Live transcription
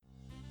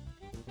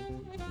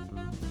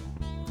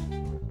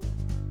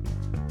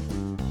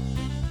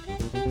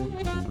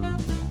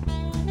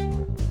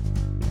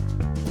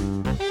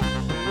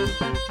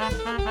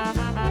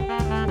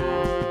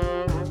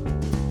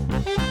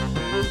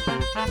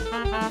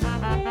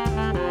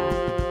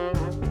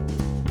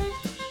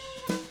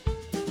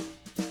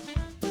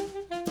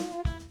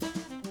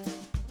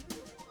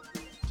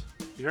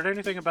You heard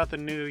anything about the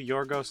new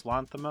Yorgos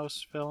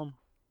Lanthimos film?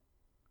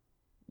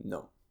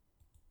 No.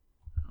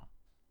 Oh,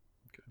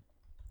 okay.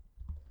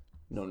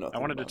 No, nothing. I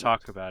wanted to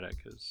talk about it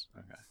because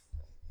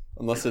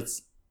unless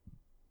it's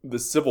the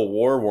Civil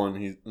War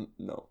one.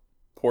 No.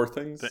 Poor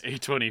Things. The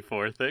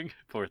A24 thing.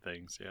 Poor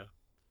Things. Yeah.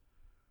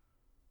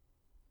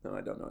 No, I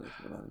don't know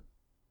anything about it.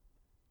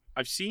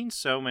 I've seen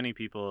so many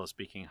people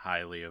speaking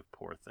highly of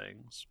Poor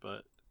Things,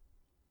 but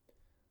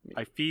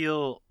I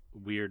feel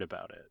weird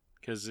about it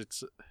because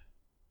it's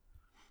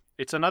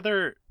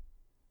another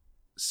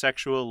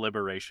sexual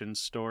liberation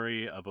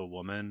story of a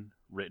woman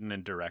written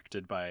and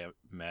directed by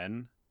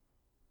men.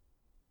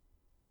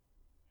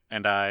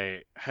 And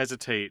I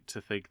hesitate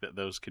to think that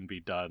those can be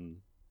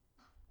done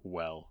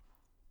well.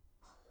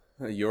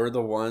 You're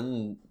the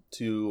one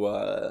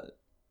to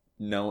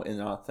know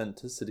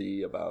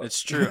inauthenticity about.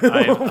 It's true.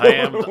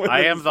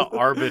 I am the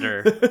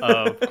arbiter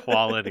of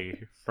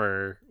quality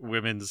for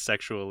women's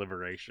sexual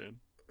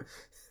liberation.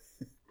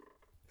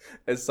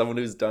 As someone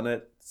who's done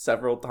it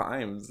several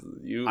times,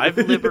 I've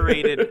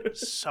liberated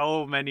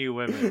so many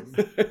women.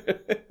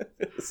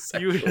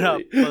 You would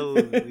not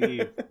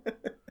believe.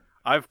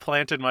 I've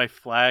planted my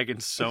flag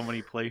in so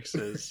many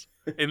places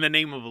in the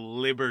name of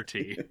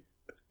liberty.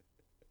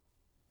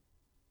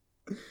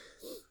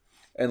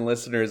 And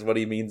listeners, what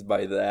he means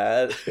by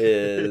that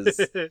is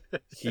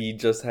he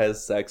just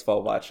has sex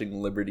while watching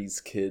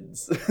Liberty's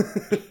Kids.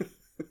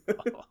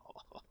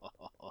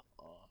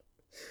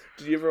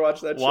 Did you ever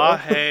watch that show? Why,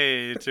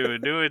 hey, to a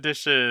new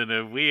edition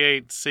of We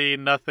Ain't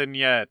Seen Nothing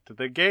Yet,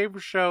 the game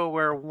show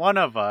where one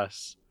of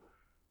us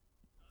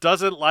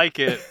doesn't like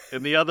it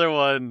and the other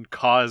one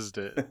caused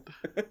it.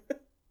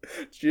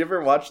 Did you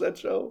ever watch that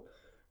show?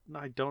 No,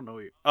 I don't know.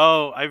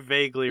 Oh, I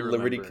vaguely remember.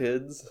 Liberty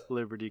Kids?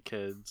 Liberty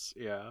Kids,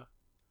 yeah.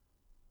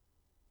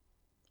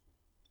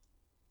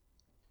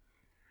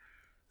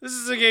 This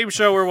is a game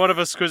show where one of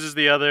us quizzes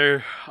the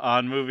other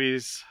on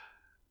movies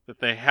that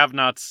they have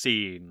not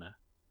seen.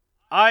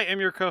 I am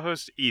your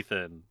co-host,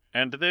 Ethan,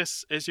 and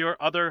this is your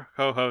other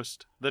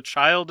co-host, the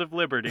Child of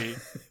Liberty,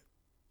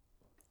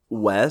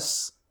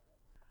 Wes.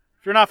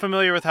 If you're not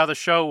familiar with how the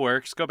show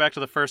works, go back to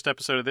the first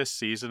episode of this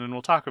season and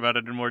we'll talk about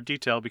it in more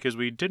detail because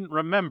we didn't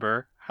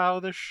remember how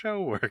the show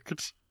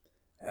worked.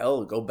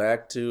 Hell, go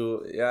back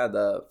to,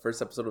 the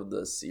first episode of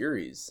the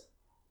series.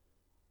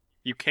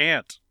 You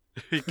can't.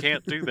 You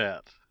can't do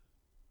that.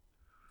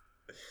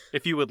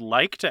 If you would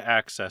like to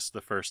access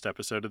the first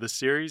episode of the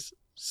series,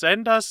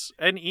 send us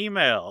an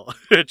email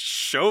at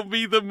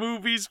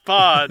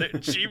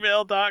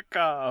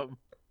showmethemoviespod@gmail.com.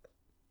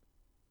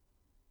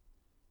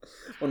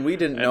 When we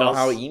didn't know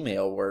how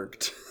email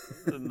worked.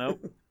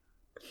 Nope.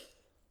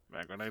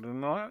 Back when I didn't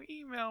know how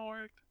email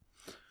worked.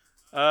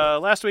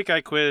 Last week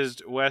I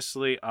quizzed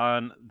Wesley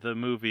on the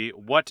movie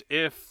What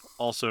If,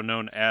 also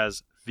known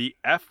as The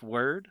F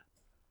Word.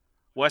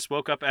 Wes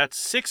woke up at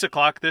 6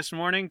 o'clock this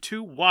morning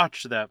to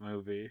watch that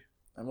movie.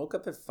 I woke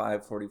up at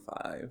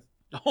 5:45.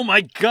 Oh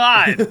my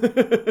god!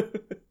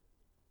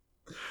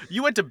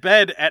 You went to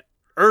bed at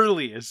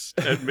earliest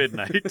at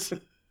midnight.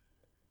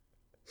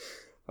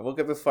 I woke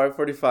up at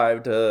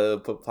 5:45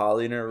 to put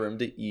Polly in her room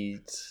to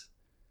eat.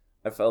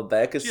 I fell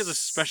back. She has a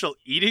special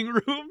eating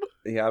room?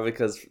 Yeah,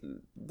 because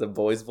the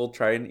boys will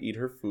try and eat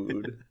her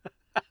food.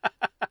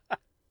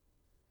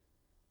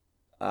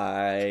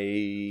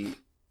 I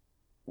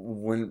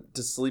went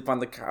to sleep on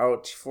the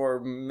couch for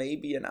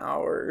maybe an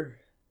hour,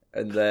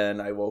 and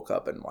then I woke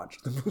up and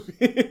watched the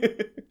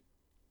movie.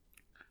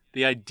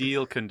 The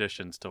ideal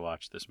conditions to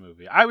watch this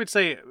movie. I would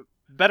say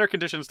better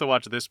conditions to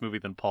watch this movie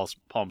than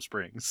Palm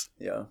Springs.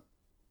 Yeah.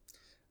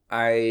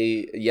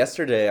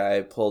 Yesterday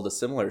I pulled a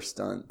similar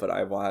stunt, but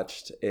I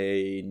watched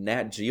a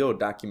Nat Geo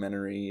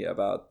documentary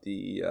about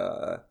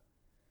the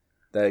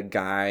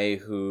guy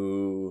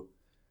who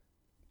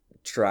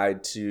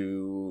tried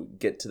to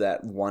get to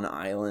that one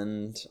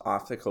island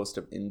off the coast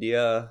of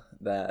India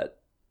that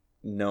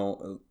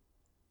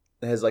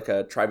has like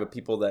a tribe of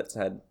people that's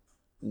had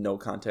no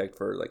contact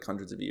for like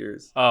hundreds of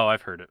years. Oh,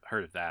 I've heard of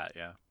that,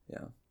 yeah.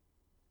 Yeah.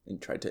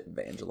 And tried to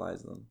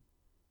evangelize them.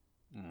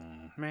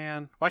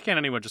 Man, why can't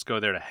anyone just go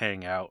there to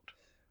hang out?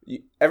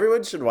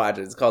 Everyone should watch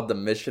it. It's called The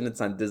Mission.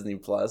 It's on Disney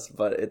Plus,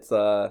 but it's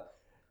a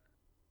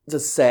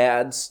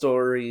sad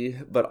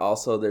story, but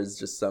also there's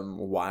just some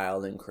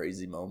wild and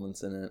crazy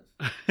moments in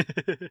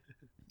it.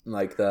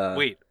 Like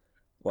Wait,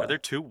 what? Are there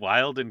two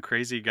wild and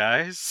crazy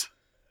guys?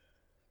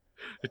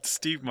 It's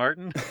Steve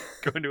Martin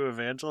going to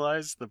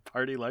evangelize the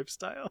party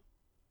lifestyle?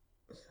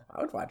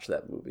 I would watch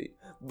that movie,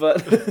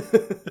 but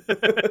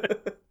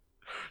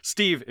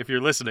Steve, if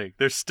you're listening,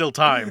 there's still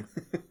time.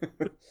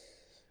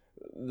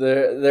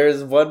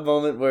 There's one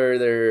moment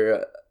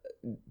where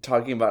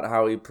talking about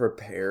how he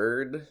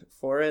prepared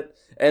for it.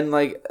 And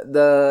like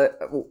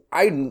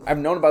I've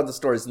known about the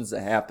story since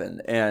it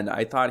happened, and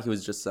I thought he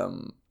was just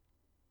some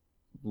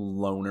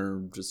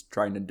loner just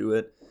trying to do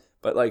it.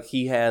 But like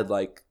he had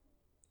like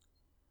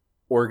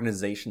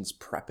organizations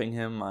prepping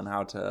him on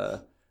how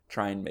to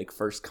try and make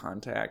first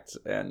contact,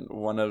 and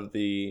one of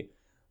the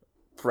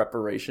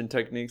preparation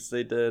techniques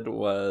they did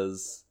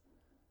was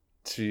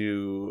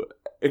to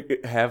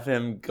have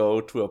him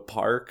go to a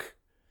park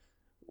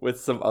with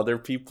some other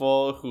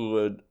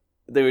people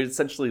they would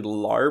essentially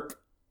LARP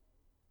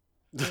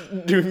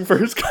doing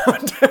first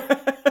contact.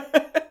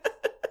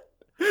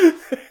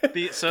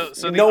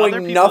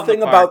 Knowing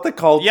nothing about the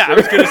culture. Yeah, I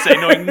was going to say,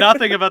 knowing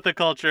nothing about the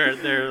culture,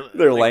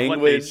 their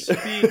language, what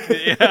they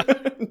speak. Yeah.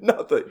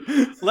 Nothing.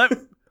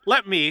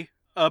 Let me,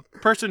 a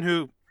person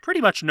who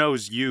pretty much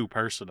knows you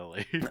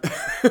personally,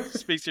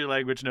 speaks your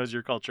language, knows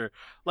your culture.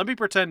 Let me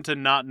pretend to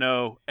not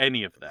know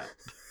any of that.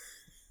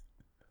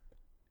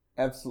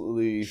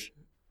 Absolutely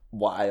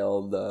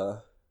wild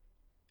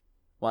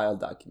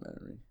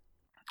documentary.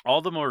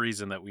 All the more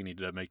reason that we need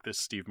to make this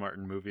Steve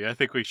Martin movie. I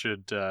think we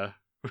should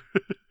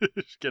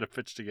get a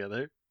pitch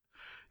together.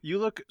 You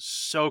look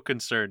so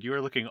concerned. You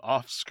are looking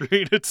off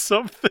screen at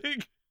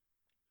something.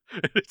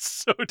 And it's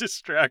so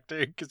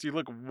distracting because you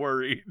look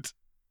worried.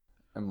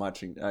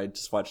 I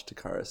just watched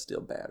Takara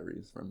steal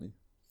batteries from me.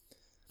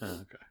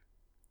 Oh, okay.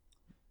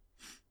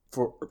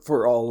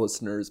 For all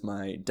listeners,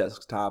 my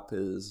desktop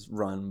is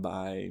run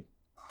by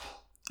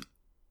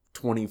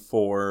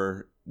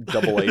 24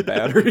 AA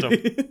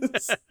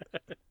batteries.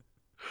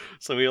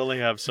 So we only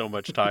have so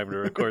much time to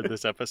record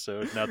this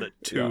episode now that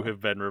two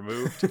have been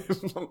removed.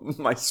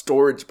 My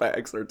storage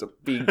bags are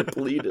being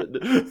depleted.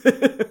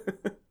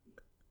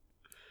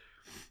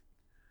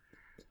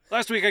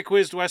 Last week I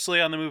quizzed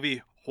Wesley on the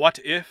movie What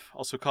If,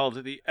 also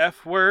called The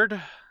F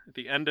Word. At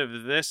the end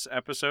of this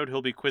episode,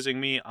 he'll be quizzing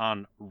me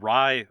on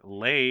Rye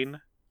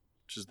Lane,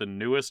 which is the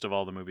newest of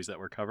all the movies that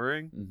we're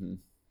covering. Mm-hmm.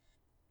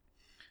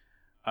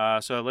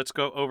 So let's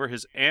go over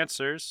his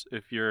answers.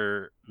 If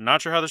you're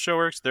not sure how the show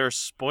works, there are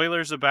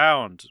spoilers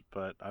abound,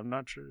 but I'm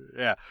not sure.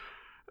 Yeah.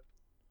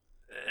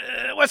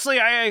 Wesley,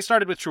 I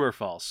started with true or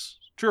false.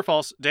 True or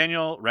false,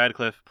 Daniel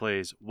Radcliffe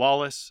plays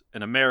Wallace,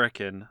 an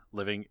American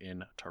living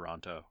in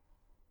Toronto.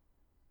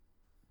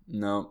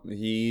 No,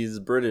 he's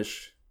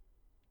British.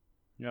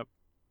 Yep.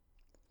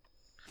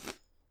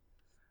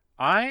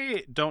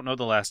 I don't know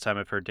the last time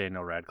I've heard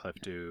Daniel Radcliffe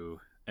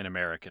do an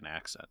American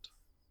accent.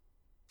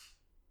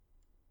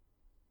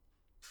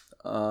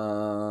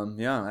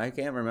 Yeah, I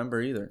can't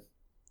remember either.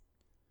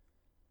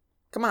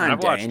 Come on,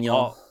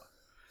 Daniel.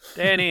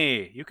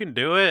 Danny, you can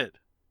do it.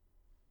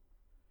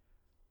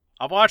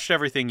 I've watched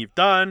everything you've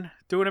done.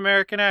 Do an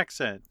American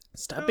accent.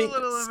 Stop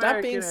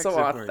being so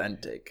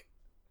authentic.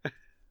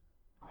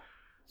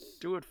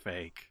 Do it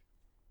fake.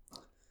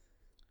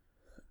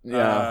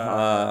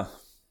 Yeah,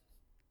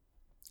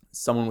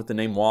 someone with the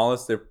name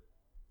Wallace,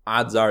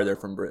 odds are they're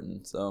from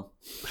Britain, so...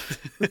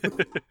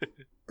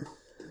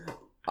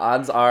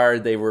 Odds are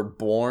they were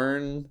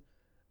born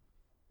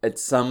at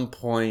some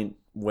point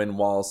when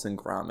Wallace and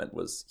Gromit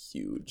was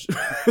huge.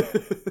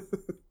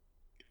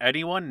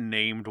 Anyone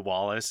named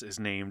Wallace is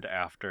named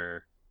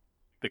after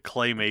the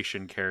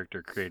claymation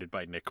character created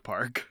by Nick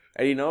Park.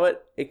 And you know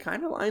what? It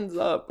kind of lines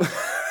up.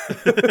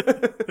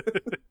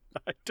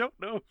 I don't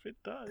know if it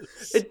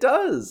does. It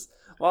does.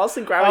 Wallace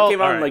and Gromit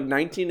came out in like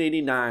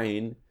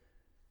 1989.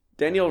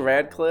 Daniel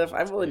Radcliffe,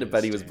 I'm willing to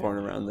bet he was born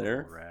around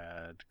there.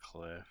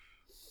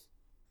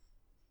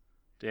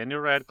 Daniel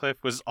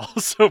Radcliffe was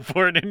also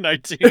born in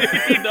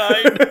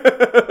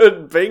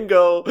 1989.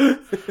 Bingo.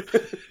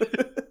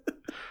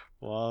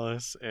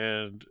 Wallace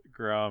and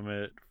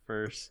Gromit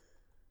first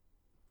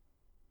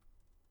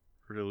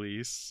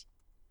release.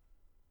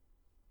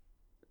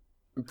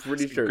 I'm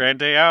pretty sure. Grand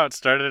Day Out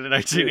started in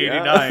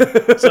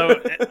 1989. Yeah.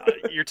 So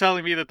you're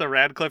telling me that the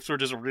Radcliffes were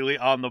just really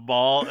on the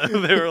ball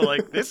and they were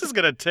like, this is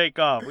going to take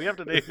off. We have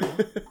to name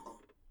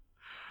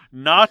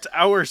Not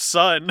Our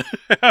Son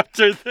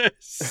after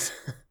this.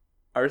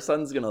 Our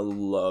son's gonna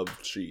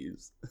love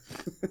cheese.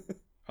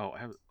 Oh,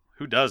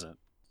 who doesn't?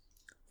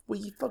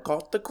 We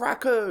forgot the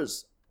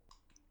crackers.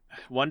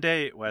 One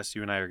day, Wes,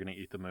 you and I are gonna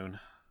eat the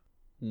moon.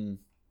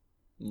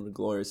 What a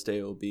glorious day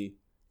it will be.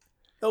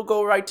 It'll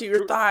go right to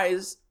your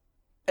thighs,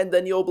 and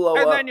then you'll blow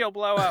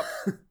up.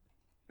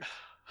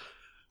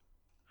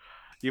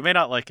 You may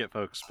not like it,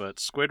 folks, but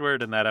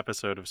Squidward in that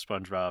episode of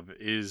SpongeBob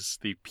is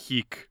the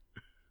peak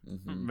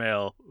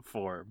male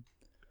form.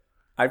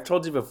 I've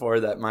told you before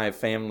that my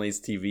family's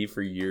TV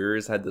for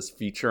years had this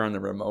feature on the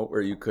remote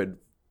where you could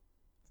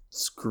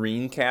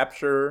screen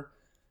capture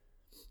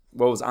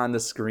what was on the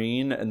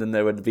screen, and then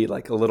there would be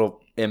like a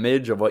little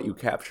image of what you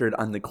captured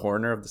on the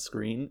corner of the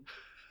screen.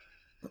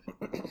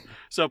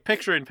 So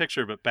picture in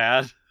picture, but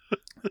bad.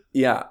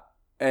 Yeah,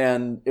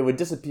 and it would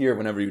disappear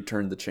whenever you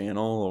turned the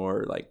channel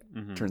or like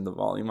turned the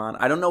volume on.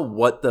 I don't know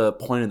what the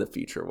point of the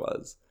feature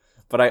was,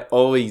 but I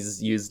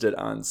always used it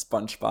on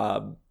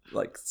SpongeBob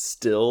like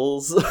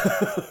stills,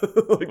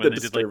 like when they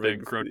did like the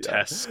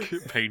grotesque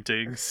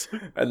paintings.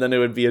 And then it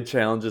would be a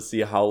challenge to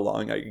see how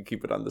long I could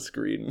keep it on the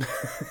screen.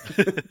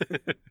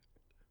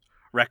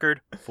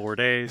 Record 4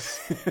 days.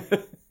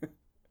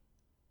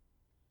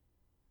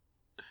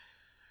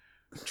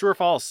 True or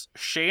false?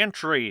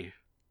 Chantry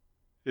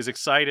is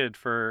excited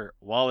for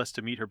Wallace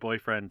to meet her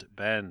boyfriend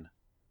Ben.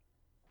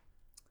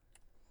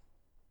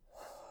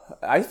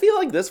 I feel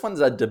like this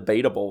one's a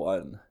debatable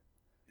one.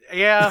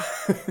 Yeah.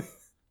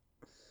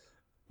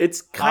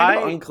 It's kind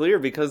of unclear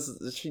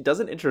because she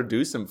doesn't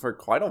introduce him for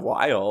quite a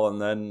while,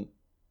 and then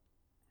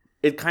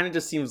it kind of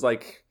just seems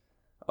like,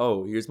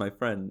 oh, here's my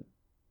friend.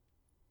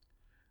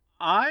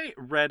 I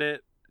read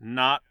it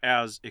not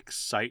as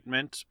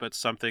excitement, but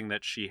something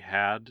that she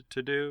had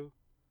to do.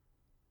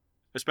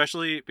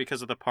 Especially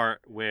because of the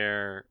part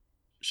where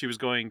she was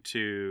going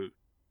to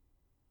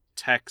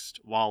text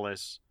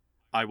Wallace,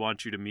 I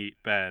want you to meet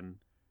Ben,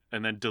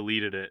 and then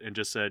deleted it and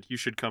just said, you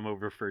should come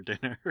over for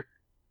dinner.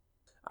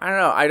 I don't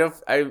know.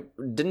 I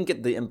didn't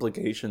get the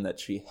implication that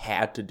she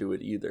had to do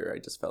it either. I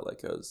just felt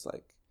like it was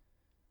like,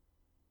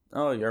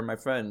 oh, you're my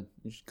friend.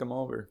 You should come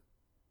over.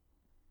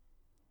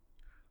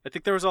 I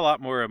think there was a lot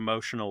more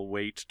emotional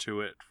weight to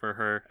it for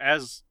her,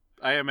 as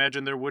I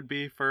imagine there would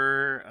be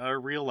for a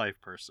real life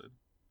person.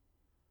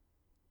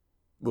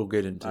 We'll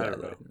get into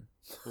that later.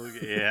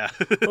 Yeah.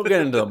 We'll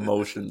get into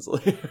emotions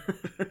later.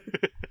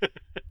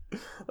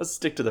 Let's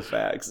stick to the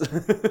facts.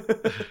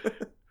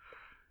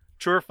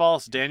 True or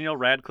false, Daniel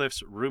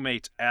Radcliffe's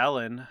roommate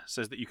Alan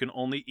says that you can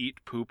only eat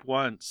poop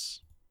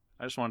once.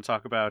 I just want to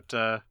talk about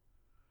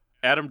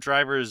Adam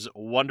Driver's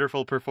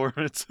wonderful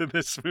performance in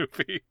this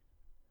movie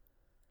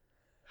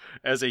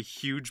as a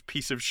huge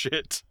piece of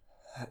shit.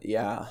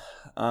 Yeah.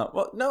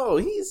 Well, no,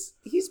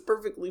 he's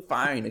perfectly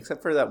fine,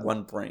 except for that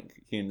one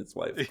prank he and his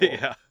wife pulled.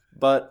 Yeah.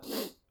 But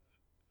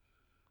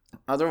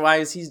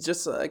otherwise, he's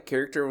just a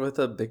character with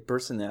a big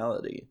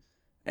personality.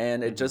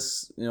 And it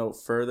just,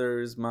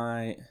 furthers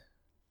my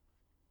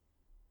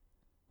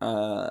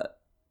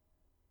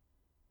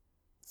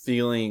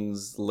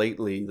feelings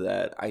lately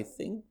that I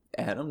think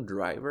Adam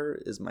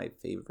Driver is my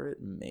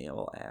favorite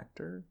male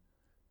actor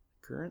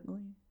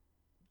currently.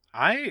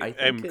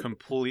 I'm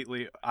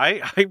completely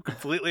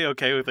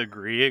okay with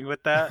agreeing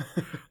with that.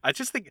 I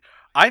think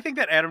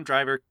that Adam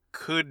Driver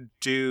could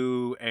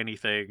do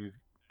anything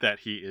that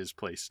he is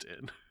placed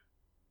in.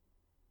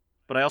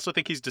 But I also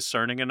think he's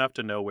discerning enough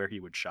to know where he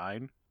would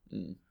shine.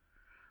 Mm.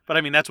 But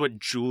I mean, that's what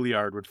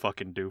Juilliard would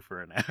fucking do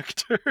for an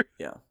actor.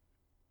 Yeah.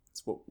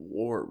 That's what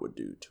war would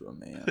do to a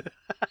man.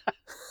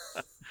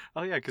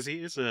 Oh yeah, because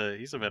he's a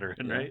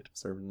veteran, right?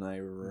 Served in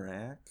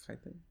Iraq, I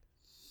think.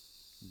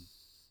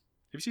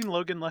 Have you seen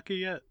Logan Lucky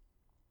yet?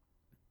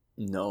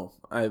 No,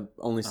 I've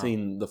only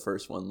seen the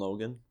first one,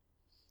 Logan.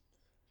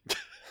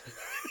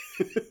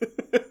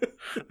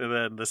 And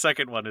then the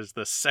second one is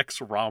the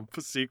sex romp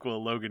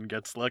sequel, Logan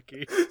Gets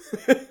Lucky.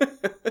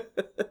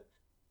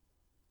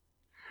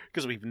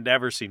 Because we've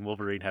never seen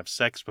Wolverine have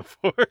sex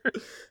before.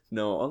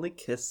 No, only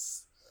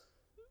kiss.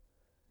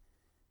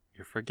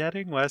 You're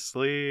forgetting,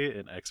 Wesley.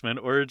 In X-Men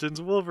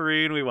Origins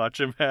Wolverine, we watch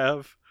him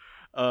have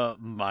a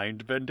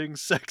mind-bending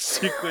sex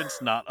sequence,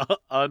 not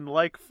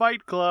unlike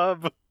Fight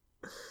Club.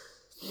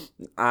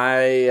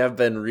 I have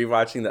been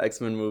rewatching the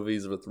X-Men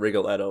movies with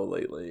Rigoletto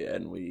lately,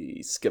 and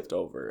we skipped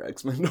over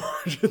X-Men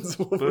Origins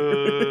Wolverine.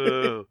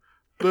 Boo.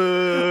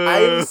 Boo.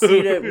 I've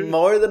seen it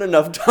more than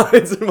enough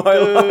times in my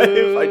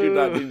life. I do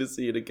not need to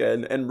see it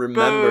again and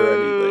remember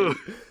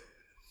anything.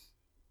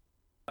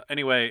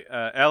 Anyway,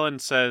 Ellen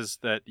says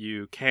that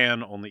you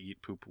can only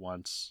eat poop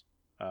once.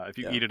 If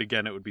you eat it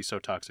again, it would be so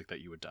toxic that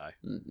you would die.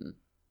 Mm-hmm.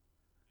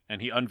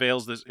 And he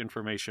unveils this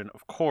information,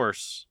 of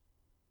course,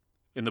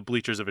 in the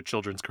bleachers of a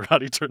children's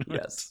karate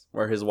tournament. Yes,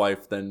 where his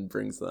wife then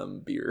brings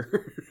them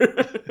beer.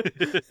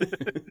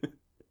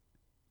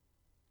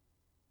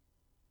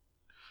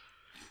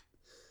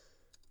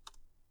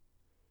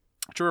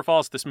 True or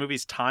false, this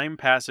movie's time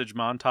passage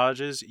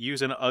montages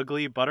use an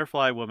ugly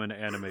butterfly woman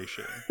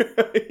animation.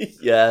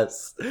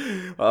 Yes.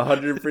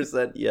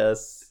 100%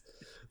 yes.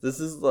 This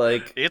is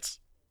like...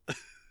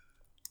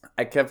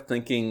 I kept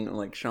thinking,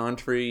 like,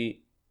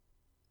 Chantry,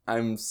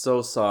 I'm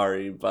so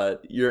sorry,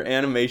 but your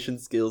animation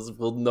skills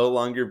will no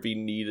longer be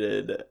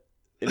needed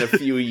in a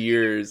few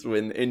years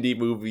when indie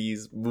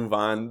movies move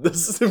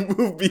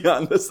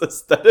beyond this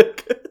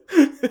aesthetic.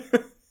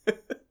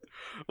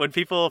 When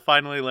people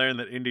finally learn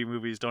that indie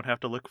movies don't have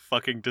to look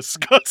fucking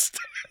disgusting.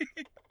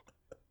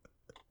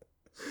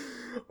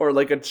 Or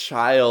like a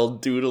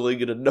child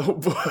doodling in a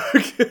notebook.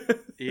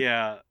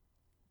 Yeah.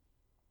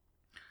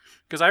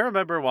 Because I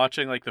remember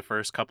watching like the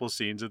first couple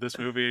scenes of this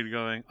movie and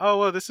going, oh,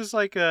 well, this is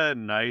like a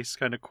nice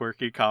kind of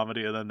quirky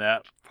comedy. And then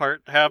that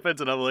part happens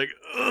and I'm like,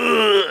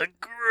 ugh,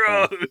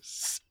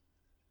 gross.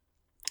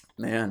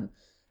 Man,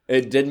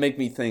 it did make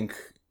me think,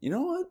 you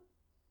know what?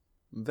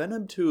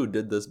 Venom 2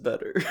 did this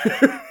better.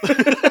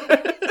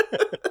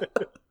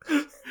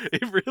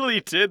 It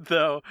really did,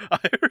 though. I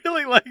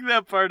really like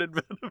that part in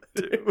Venom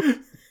 2.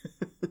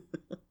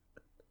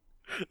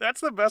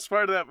 That's the best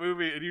part of that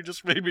movie, and you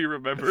just made me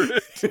remember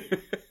it.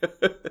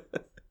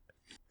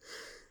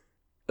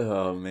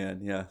 Oh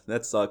man, yeah,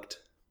 that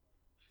sucked.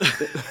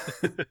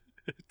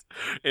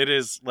 It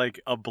is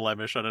like a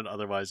blemish on an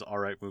otherwise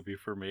alright movie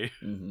for me.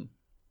 Mm-hmm.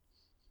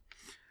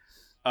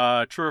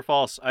 True or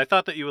false? I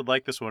thought that you would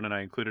like this one, and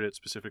I included it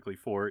specifically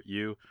for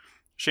you.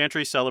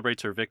 Chantry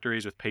celebrates her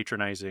victories with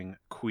patronizing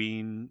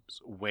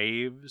Queen's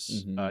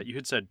waves. Mm-hmm. You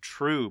had said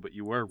true, but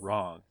you were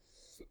wrong.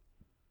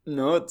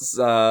 No, it's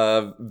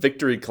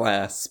victory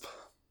clasp.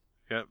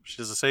 Yep, she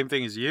does the same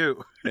thing as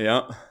you.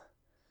 Yeah.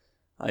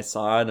 I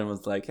saw it and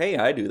was like, hey,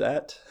 I do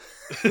that.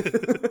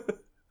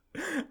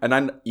 And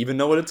I even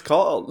know what it's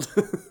called.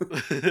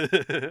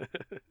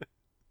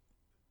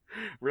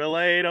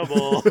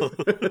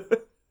 Relatable.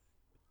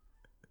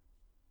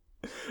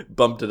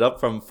 Bumped it up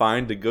from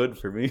fine to good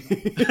for me.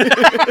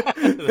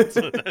 That's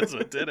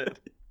what did it.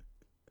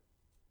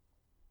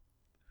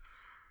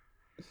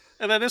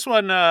 And then this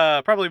one,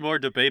 probably more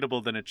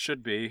debatable than it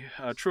should be.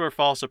 True or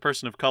false, a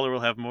person of color will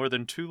have more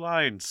than 2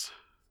 lines.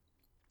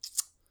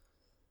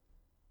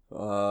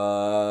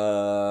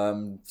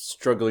 I'm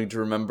struggling to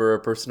remember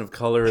a person of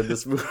color in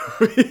this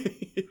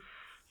movie.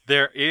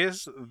 There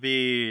is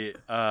the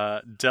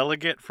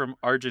delegate from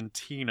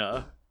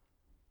Argentina.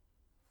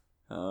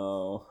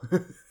 Oh.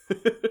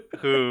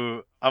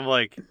 Who, I'm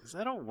like, is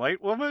that a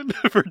white woman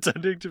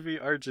pretending to be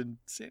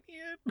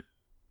Argentinian?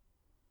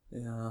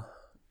 Yeah.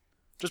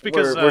 Just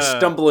because we're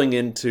stumbling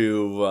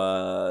into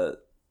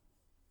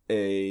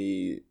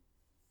a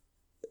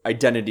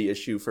identity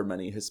issue for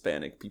many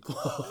Hispanic people.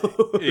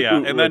 Yeah,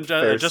 and then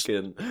fair just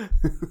skin.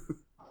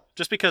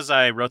 Just because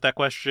I wrote that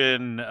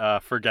question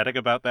forgetting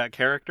about that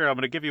character, I'm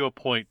going to give you a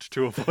point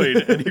to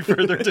avoid any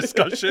further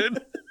discussion.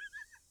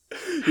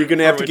 You're going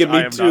to have to give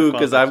me 2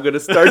 because I'm going to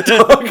start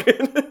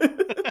talking.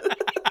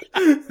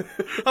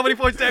 How many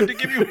points do I have to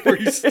give you before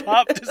you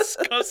stop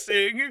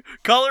discussing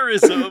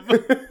colorism?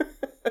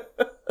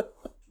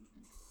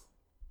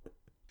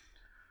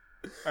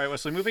 All right,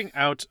 Wesley, moving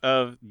out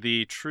of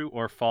the true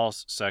or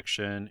false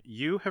section,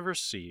 you have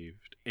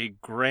received a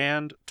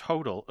grand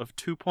total of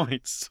 2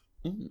 points.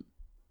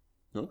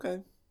 Okay.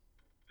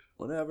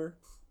 Whatever.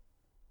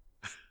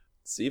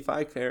 See if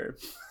I care.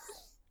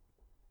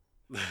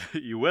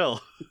 You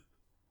will.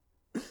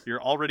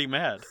 You're already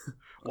mad.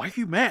 Why are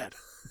you mad?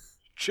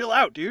 Chill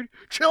out, dude.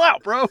 Chill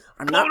out, bro.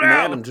 I'm not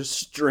mad. I'm just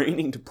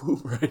straining to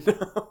poop right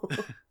now.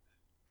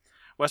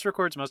 Wes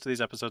records most of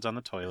these episodes on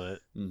the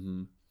toilet.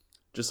 Mm-hmm.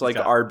 Just like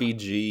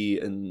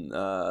RBG and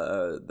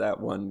that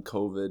one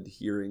COVID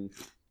hearing.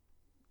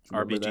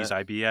 RBG's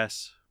that?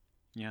 IBS.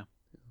 Yeah.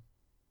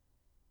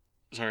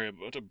 Sorry, I'm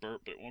about to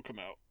burp, but it won't come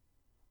out.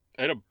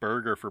 I had a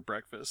burger for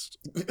breakfast.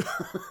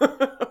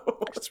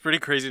 It's pretty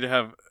crazy to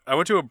have. I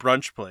went to a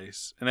brunch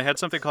place, and they had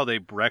something called a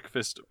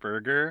breakfast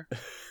burger.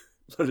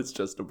 But it's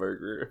just a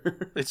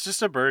burger. It's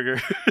just a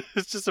burger.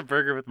 It's just a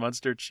burger with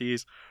Munster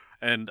cheese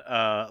and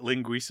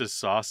linguiça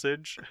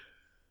sausage.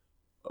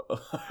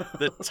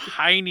 The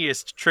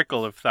tiniest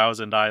trickle of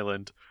Thousand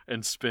Island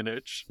and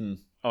spinach.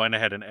 Oh, and I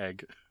had an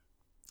egg.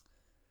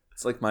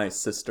 It's like my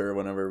sister,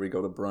 whenever we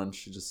go to brunch,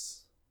 she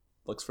just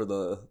looks for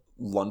the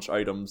lunch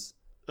items.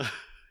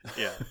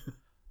 Yeah.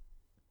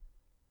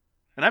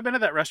 And I've been to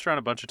that restaurant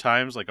a bunch of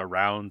times, like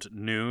around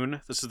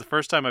noon. This is the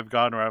first time I've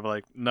gone where I'm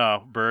like,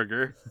 no,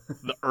 burger.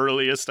 The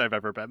earliest I've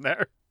ever been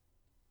there.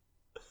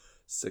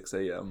 6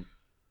 a.m.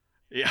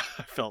 Yeah,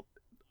 I felt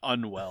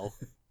unwell.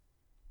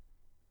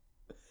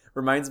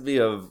 Reminds me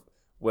of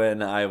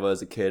when I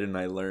was a kid and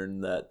I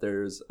learned that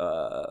there's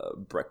a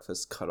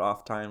breakfast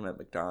cutoff time at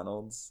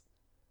McDonald's.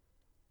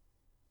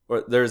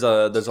 Or there's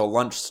a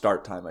lunch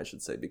start time, I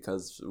should say,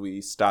 because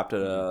we stopped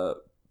at a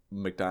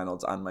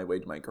McDonald's on my way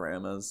to my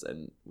grandma's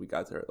and we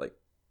got there at like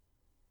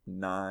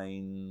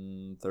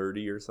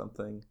 9:30 or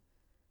something.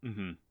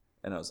 Mm-hmm.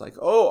 And I was like,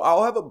 oh,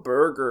 I'll have a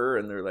burger.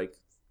 And they're like,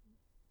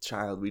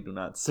 child, we do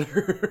not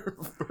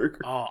serve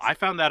burgers. Oh, I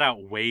found that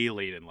out way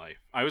late in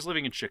life. I was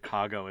living in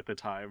Chicago at the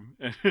time.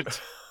 And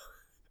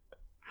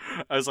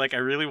I was like, I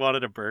really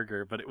wanted a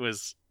burger, but it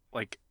was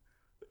like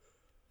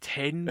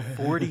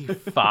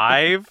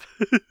 10:45.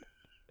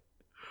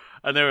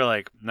 And they were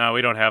like, no,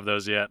 we don't have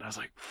those yet. And I was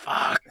like,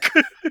 fuck.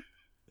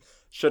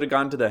 Should have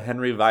gone to the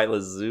Henry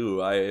Vila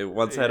Zoo. I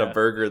once had a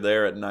burger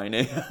there at 9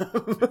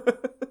 a.m.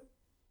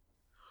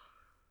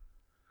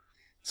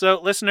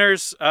 So,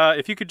 listeners,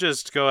 if you could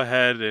just go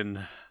ahead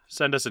and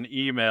send us an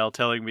email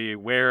telling me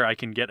where I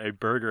can get a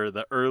burger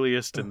the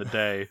earliest in the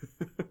day.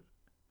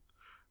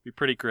 Be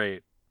pretty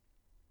great.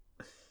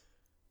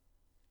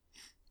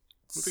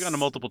 Moving on to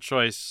multiple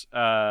choice.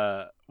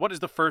 What is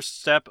the first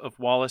step of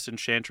Wallace and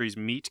Chantry's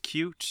meet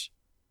cute?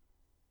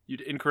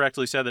 You'd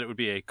incorrectly said that it would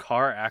be a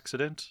car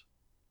accident.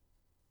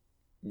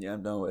 Yeah,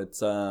 no,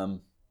 it's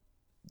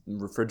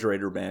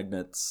refrigerator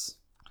magnets.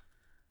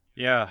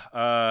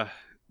 Yeah,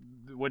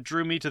 what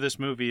drew me to this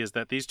movie is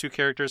that these two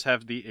characters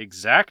have the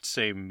exact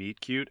same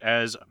meet cute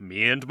as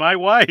me and my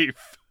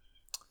wife.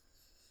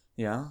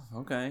 Yeah,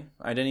 okay.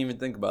 I didn't even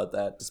think about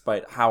that,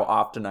 despite how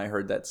often I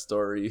heard that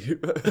story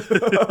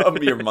a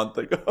mere month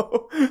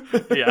ago.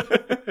 Yeah.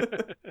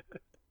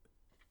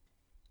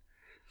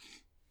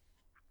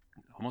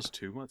 Almost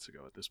 2 months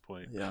ago at this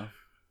point. Yeah.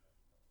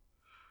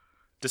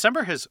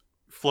 December has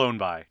flown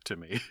by to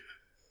me.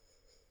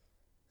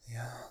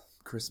 Yeah.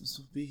 Christmas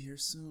will be here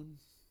soon.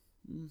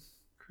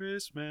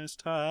 Christmas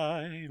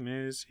time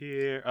is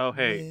here. Oh,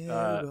 hey. Where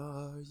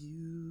are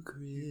you,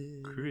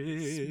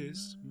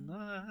 Christmas?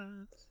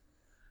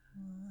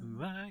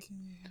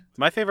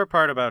 My favorite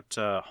part about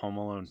Home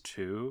Alone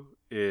 2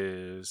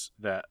 is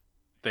that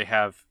they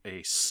have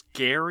a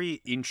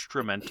scary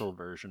instrumental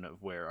version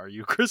of Where Are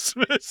You,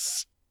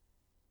 Christmas?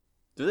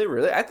 Do they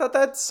really? I thought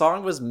that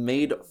song was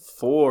made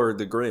for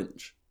the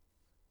Grinch.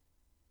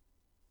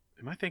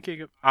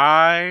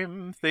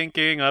 I'm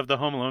thinking of the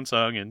Home Alone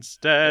song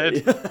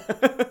instead.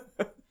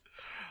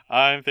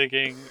 I'm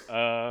thinking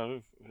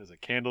of, what is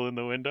it, Candle in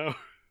the Window?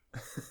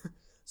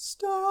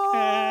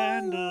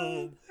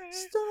 Starlight,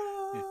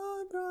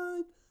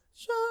 starlight,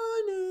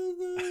 shining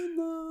in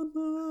the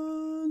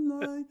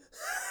moonlight.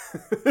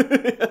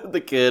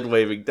 The kid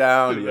waving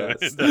down,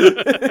 yes.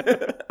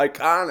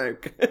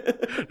 Iconic.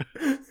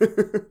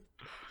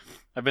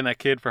 I've been that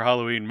kid for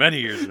Halloween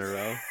many years in a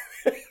row.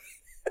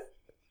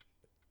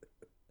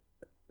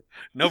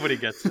 Nobody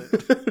gets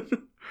it.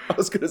 I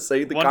was gonna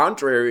say the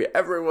contrary.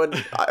 Everyone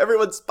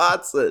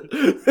spots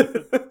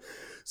it.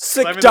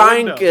 Sick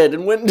dying kid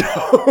in window.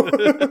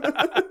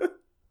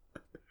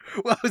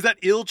 Well, is that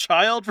ill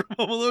child from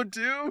Home Alone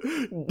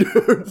 2?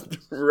 Dude,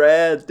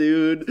 rad,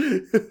 dude.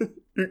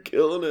 You're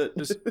killing it.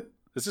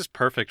 This is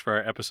perfect for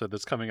our episode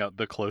that's coming out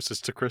the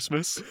closest to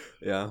Christmas.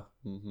 Yeah.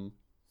 Mm-hmm.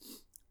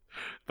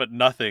 But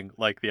nothing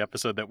like the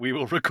episode that we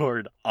will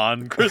record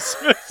on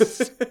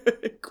Christmas.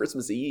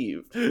 Christmas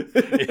Eve.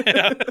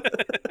 Yeah.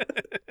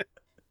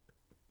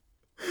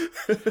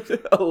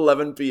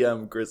 11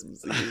 p.m.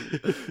 Christmas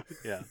Eve.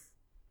 Yeah.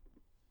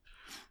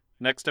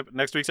 Next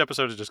week's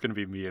episode is just going to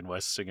be me and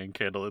Wes singing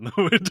Candle in the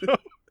Window.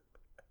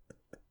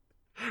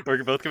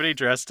 We're both going to be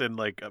dressed in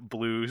like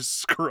blue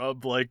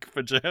scrub like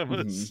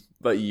pajamas. Mm-hmm.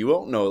 But you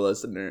won't know,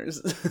 listeners.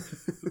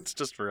 It's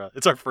just for us.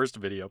 It's our first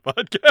video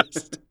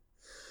podcast.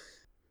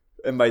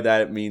 And by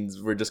that it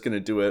means we're just going to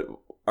do it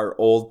our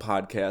old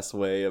podcast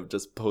way of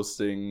just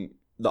posting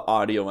the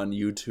audio on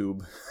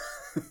YouTube.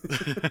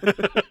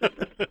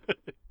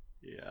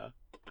 Yeah.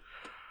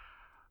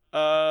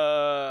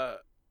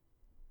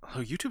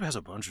 YouTube has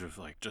a bunch of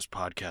like just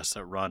podcasts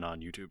that run on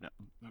YouTube now.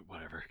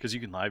 Whatever, because you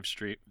can live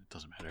stream. It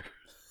doesn't matter.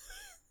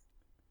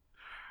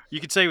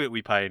 You could say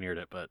we pioneered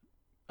it, but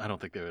I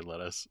don't think they would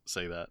let us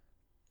say that.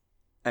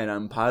 And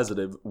I'm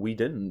positive we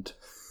didn't.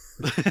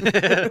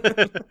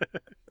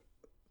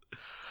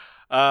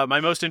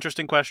 My most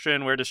interesting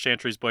question: where does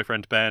Chantry's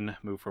boyfriend Ben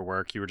move for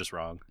work? You were just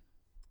wrong.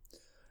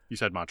 You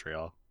said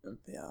Montreal.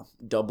 Yeah,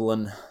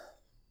 Dublin.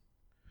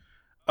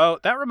 Oh,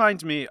 that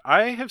reminds me.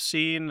 I have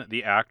seen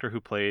the actor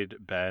who played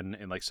Ben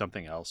in like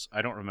something else.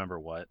 I don't remember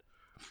what.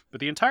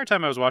 But the entire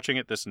time I was watching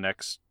it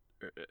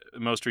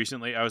most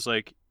recently, I was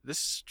like,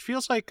 this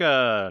feels like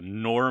a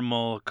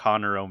normal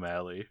Connor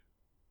O'Malley.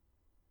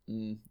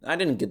 I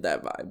didn't get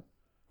that vibe.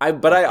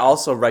 But I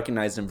also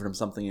recognized him from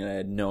something and I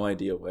had no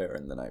idea where,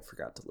 and then I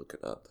forgot to look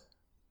it up.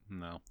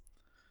 No.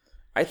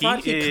 I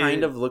thought he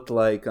kind of looked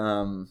like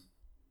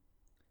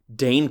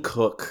Dane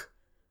Cook.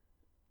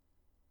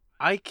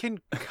 I can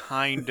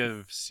kind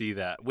of see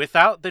that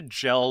without the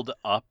gelled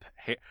up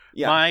hair.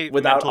 Yeah, my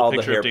without mental all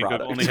picture the hair of Dane Cook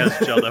product. only has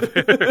gelled up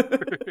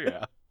hair.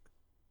 Yeah,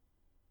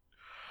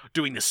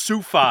 doing the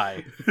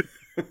Sufi.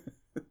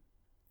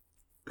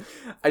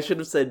 I should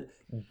have said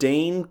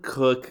Dane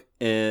Cook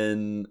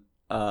in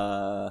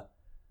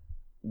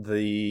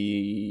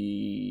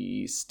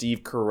the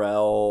Steve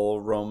Carell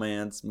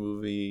romance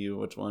movie.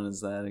 Which one is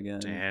that again?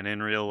 Dan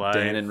in Real Life.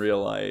 Dan in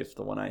Real Life,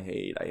 the one I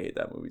hate. I hate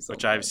that movie so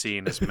Which much. I've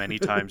seen as many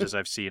times as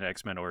I've seen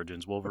X-Men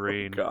Origins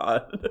Wolverine. Oh,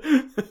 God.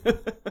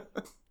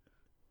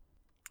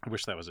 I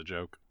wish that was a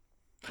joke.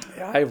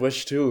 Yeah, I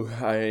wish too.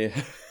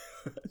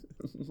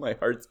 My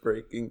heart's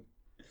breaking.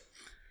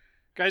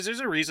 Guys, there's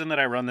a reason that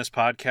I run this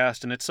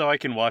podcast, and it's so I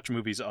can watch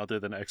movies other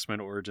than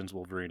X-Men Origins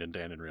Wolverine and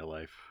Dan in Real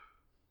Life.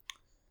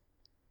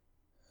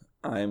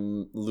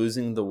 I'm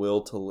losing the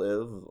will to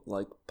live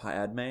like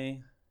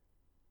Padme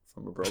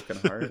from A Broken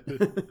Heart.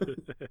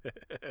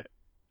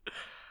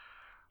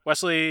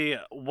 Wesley,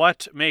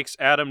 what makes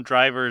Adam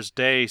Driver's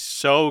day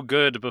so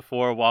good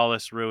before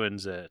Wallace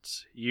ruins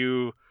it?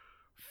 You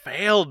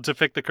failed to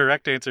pick the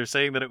correct answer,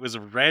 saying that it was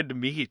red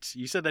meat.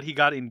 You said that he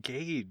got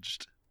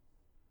engaged.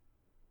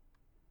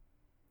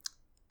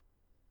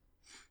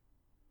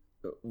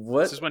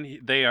 What? This is when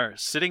they are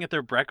sitting at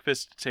their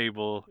breakfast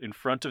table in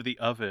front of the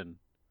oven.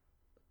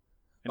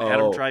 And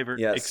Adam Driver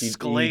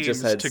exclaims he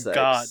just had to sex.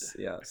 God.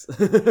 Yes.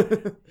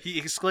 He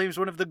exclaims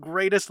one of the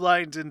greatest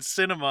lines in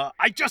cinema.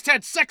 I just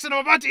had sex and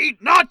I'm about to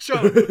eat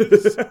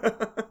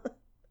nachos!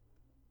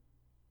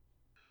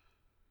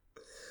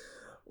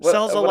 What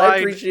I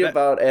appreciate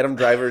about Adam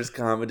Driver's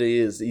comedy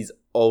is he's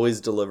always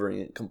delivering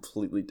it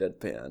completely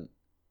deadpan.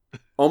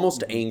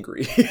 almost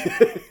angry.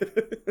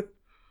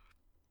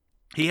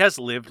 He has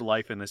lived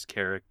life in this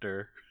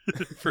character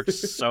for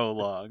so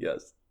long.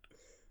 Yes.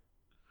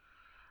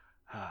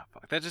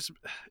 Fuck.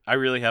 I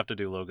really have to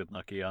do Logan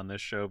Lucky on this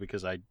show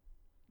because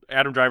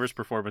Adam Driver's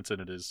performance in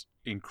it is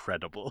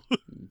incredible.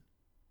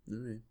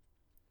 Right.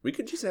 We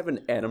could just have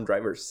an Adam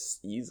Driver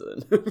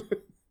season.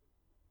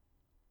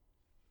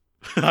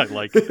 I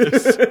like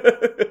this.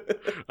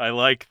 I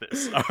like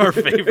this. Our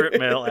favorite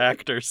male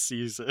actor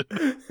season.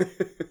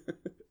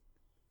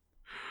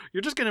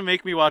 You're just going to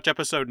make me watch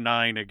episode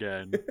 9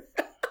 again.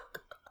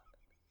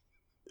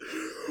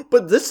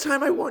 But this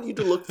time I want you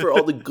to look for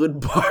all the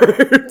good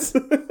parts.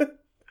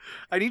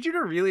 I need you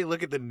to really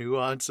look at the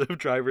nuance of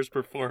Driver's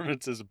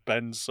performance as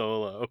Ben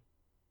Solo.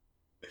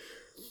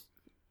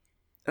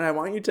 And I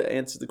want you to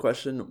answer the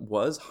question,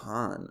 was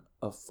Han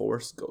a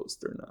Force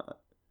ghost or not?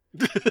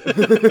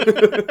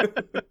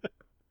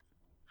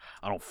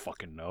 I don't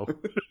fucking know.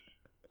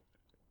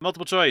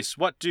 Multiple choice.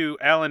 What do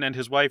Alan and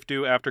his wife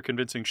do after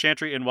convincing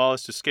Chantry and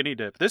Wallace to skinny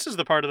dip? This is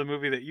the part of the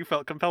movie that you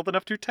felt compelled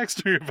enough to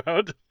text me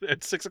about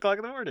at 6 o'clock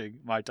in the morning,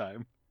 my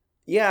time.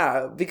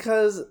 Yeah,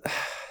 because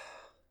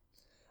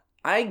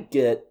I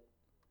get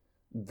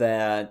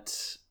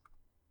that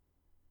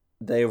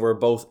they were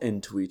both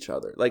into each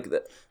other. Like,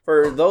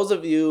 for those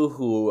of you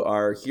who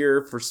are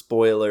here for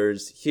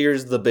spoilers,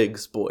 here's the big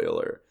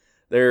spoiler.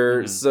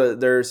 They're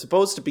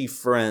supposed to be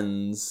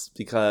friends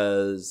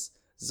because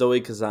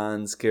Zoe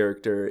Kazan's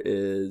character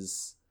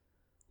is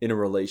in a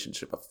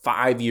relationship, a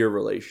 5-year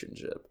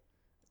relationship.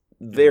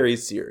 Very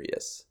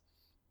serious.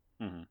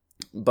 Mm-hmm.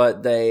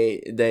 But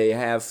they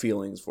have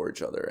feelings for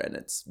each other, and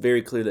it's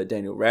very clear that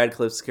Daniel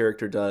Radcliffe's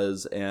character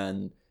does,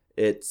 and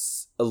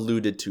it's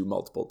alluded to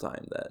multiple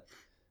times that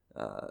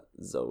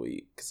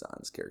Zoe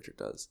Kazan's character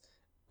does.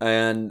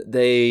 And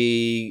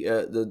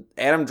the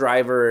Adam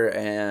Driver,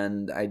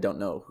 and I don't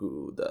know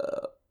who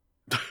the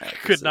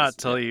could not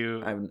tell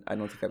you. I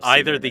don't think I've seen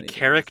either the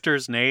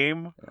character's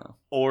name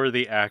or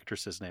the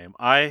actress's name.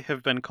 I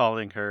have been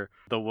calling her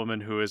the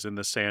woman who is in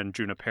the San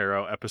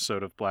Junipero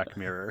episode of Black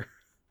Mirror.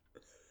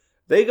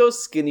 They go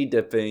skinny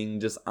dipping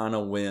just on a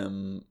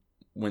whim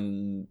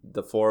when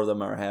the four of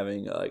them are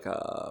having like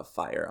a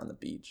fire on the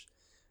beach.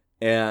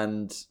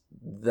 And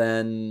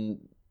then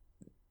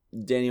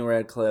Daniel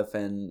Radcliffe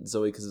and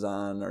Zoe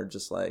Kazan are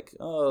just like,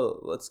 oh,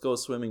 let's go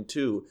swimming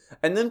too.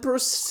 And then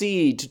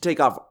proceed to take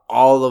off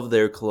all of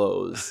their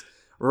clothes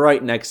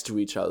right next to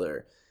each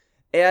other.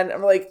 And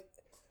I'm like,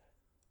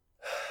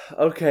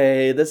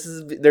 okay,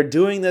 they're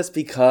doing this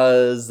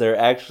because they're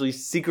actually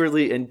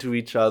secretly into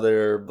each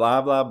other,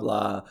 blah, blah,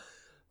 blah.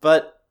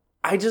 But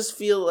I just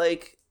feel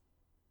like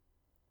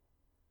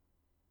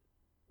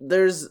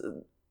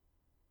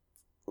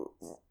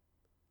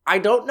I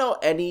don't know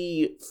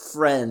any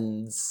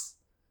friends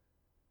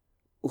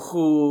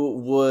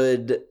where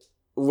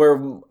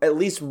at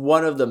least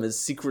one of them is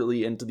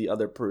secretly into the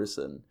other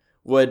person,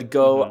 would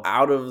go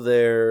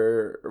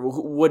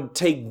would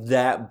take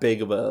that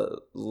big of a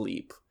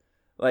leap.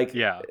 Like,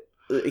 yeah,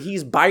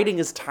 he's biding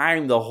his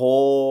time the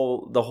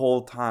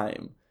whole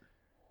time.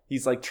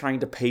 He's like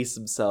trying to pace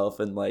himself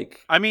and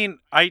like. I mean,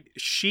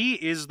 she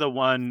is the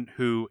one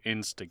who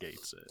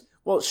instigates it.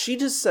 Well, she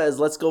just says,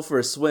 let's go for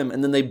a swim,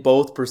 and then they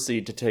both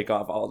proceed to take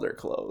off all their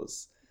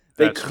clothes.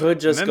 They could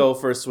just go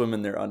for a swim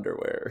in their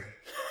underwear.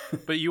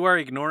 But you are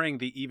ignoring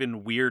the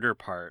even weirder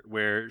part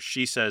where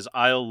she says,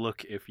 I'll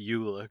look if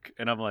you look.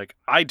 And I'm like,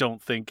 I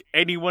don't think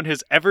anyone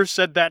has ever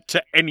said that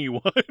to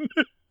anyone.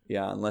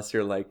 Yeah, unless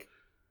you're like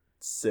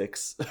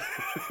 6.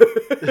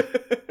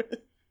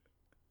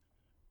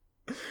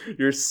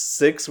 You're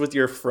 6 with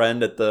your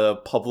friend at the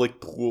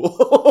public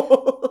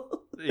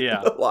pool. Yeah.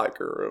 In the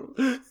locker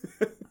room.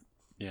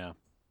 Yeah.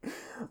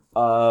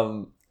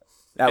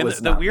 That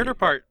was the weirder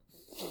part.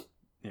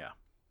 Yeah.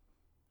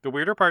 The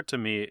weirder part to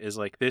me is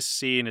like this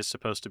scene is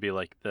supposed to be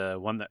like the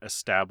one that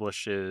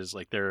establishes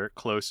like their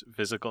close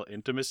physical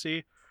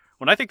intimacy.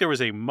 When I think there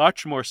was a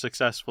much more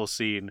successful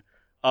scene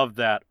of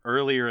that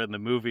earlier in the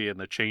movie in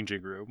the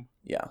changing room.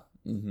 Yeah.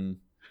 Mm-hmm.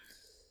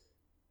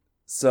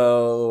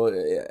 So,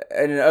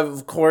 and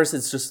of course,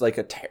 it's just like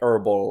a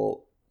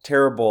terrible,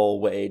 terrible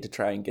way to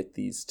try and get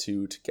these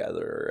two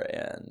together.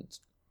 And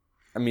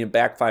I mean, it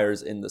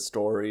backfires in the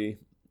story.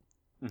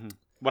 Mm-hmm.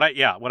 What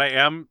I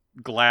am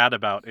glad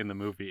about in the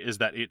movie is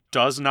that it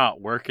does not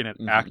work and it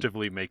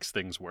actively makes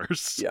things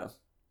worse. Yeah.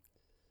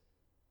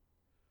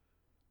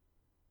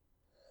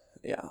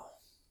 Yeah.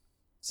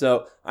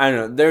 So, I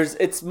don't know.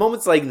 It's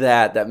moments like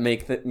that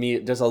make me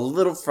just a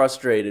little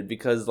frustrated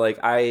because, like,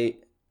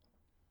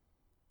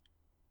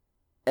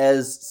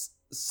 as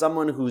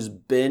someone who's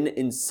been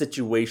in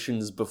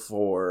situations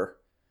before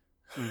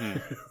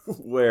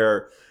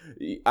where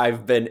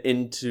I've been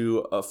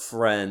into a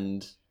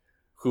friend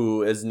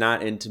who is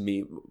not into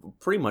me,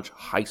 pretty much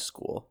high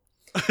school.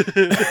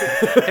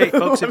 Hey,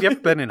 folks, if you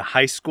haven't been in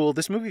high school,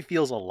 this movie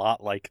feels a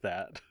lot like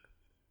that.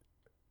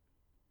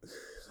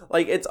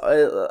 Like, it's,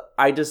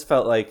 I just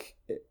felt like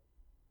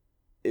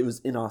it was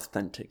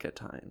inauthentic at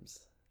times.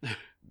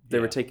 They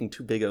were taking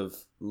too big of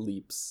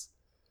leaps.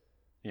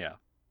 Yeah.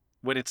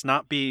 when it's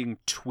not being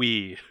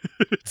twee,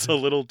 it's a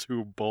little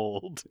too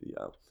bold.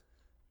 Yeah.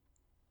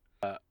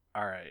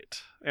 All right.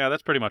 Yeah,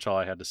 that's pretty much all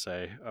I had to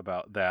say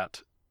about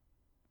that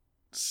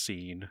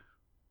scene.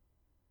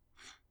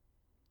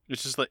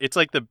 It's just like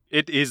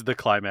it is the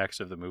climax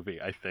of the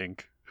movie, I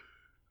think.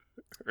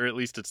 Or at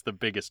least it's the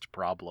biggest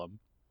problem.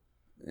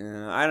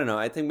 Yeah, I don't know.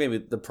 I think maybe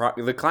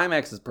the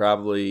climax is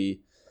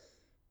probably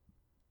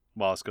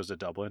Wallace goes to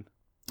Dublin.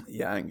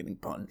 Yeah, I'm getting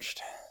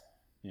punched.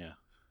 Yeah.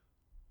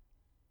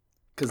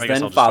 Because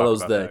then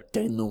follows the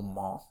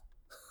denouement.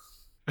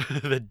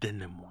 The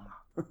denouement.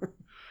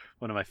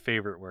 One of my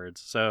favorite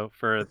words. So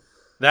for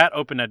that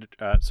open-ended,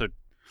 so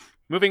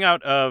moving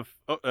out of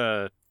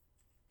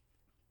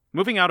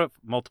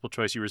multiple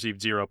choice, you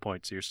received 0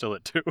 points. So you're still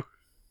at 2.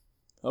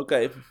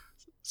 Okay.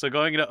 So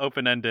going into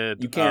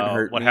open-ended, you can't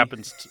hurt what me.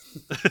 happens to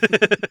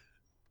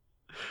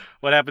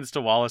what happens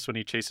to Wallace when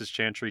he chases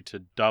Chantry to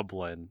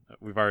Dublin?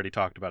 We've already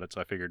talked about it,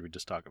 so I figured we'd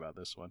just talk about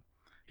this one.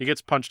 He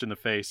gets punched in the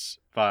face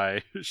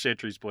by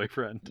Chantry's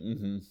boyfriend.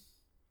 Mm-hmm.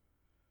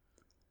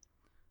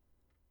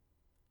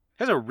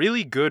 Has a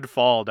really good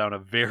fall down a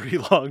very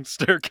long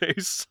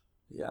staircase.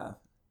 Yeah.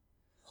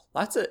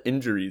 Lots of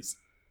injuries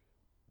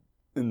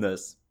in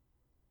this.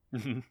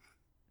 Mm-hmm.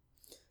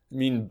 I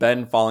mean,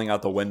 Ben falling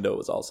out the window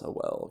was also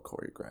well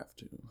choreographed,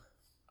 too.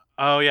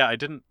 Oh, yeah,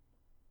 Did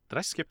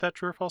I skip that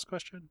true or false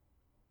question?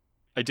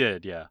 I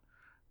did, yeah.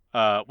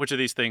 Which of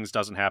these things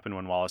doesn't happen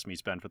when Wallace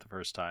meets Ben for the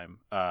first time?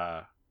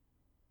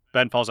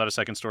 Ben falls out a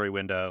second-story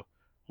window.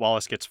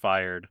 Wallace gets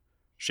fired.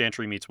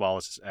 Chantry meets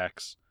Wallace's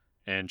ex.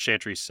 And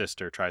Chantry's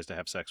sister tries to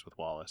have sex with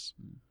Wallace.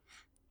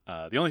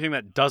 The only thing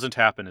that doesn't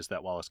happen is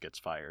that Wallace gets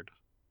fired.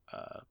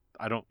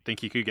 I don't think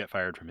he could get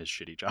fired from his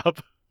shitty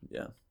job.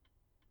 Yeah.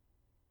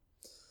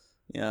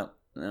 Yeah.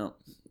 No.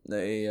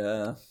 They,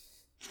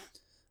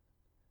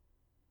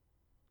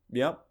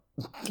 Yep.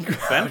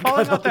 Ben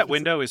falling out that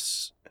window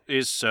is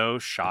so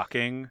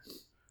shocking.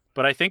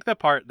 But I think the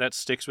part that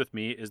sticks with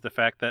me is the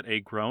fact that a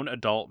grown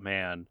adult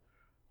man,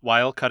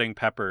 while cutting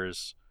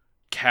peppers,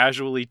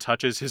 casually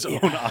touches his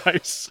own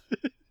eyes.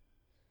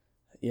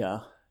 Yeah.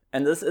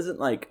 And this isn't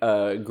like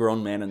a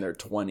grown man in their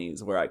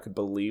 20s where I could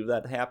believe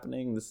that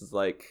happening. This is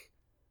like...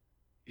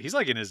 He's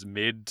like in his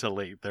mid to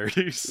late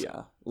 30s.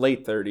 Yeah.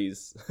 Late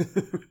 30s.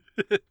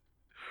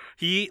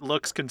 He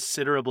looks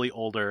considerably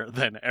older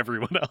than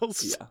everyone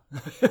else. Yeah.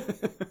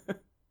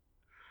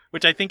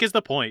 Which I think is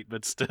the point,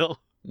 but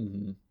still.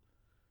 Mm-hmm.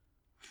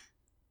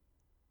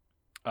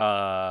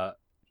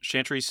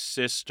 Chantry's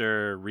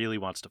sister really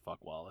wants to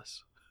fuck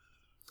Wallace.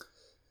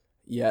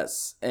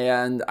 Yes,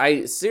 and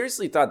I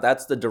seriously thought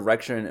that's the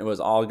direction it was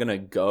all gonna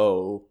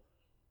go.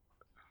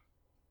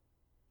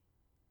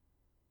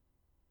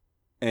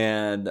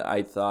 And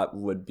I thought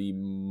would be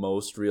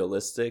most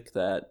realistic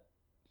that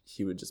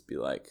he would just be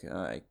like,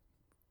 I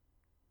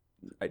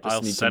just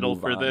I'll need settle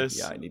to move for on. this.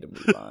 Yeah, I need to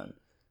move on.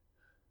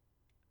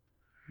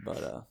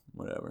 But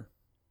whatever.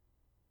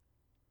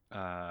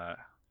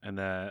 And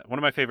then one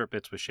of my favorite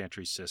bits with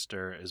Chantry's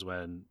sister is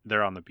when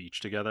they're on the beach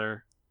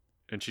together,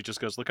 and she just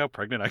goes, "Look how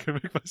pregnant I can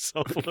make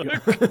myself look."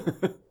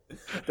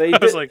 They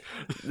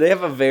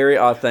have a very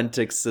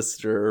authentic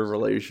sister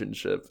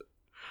relationship.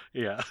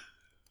 Yeah,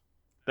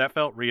 that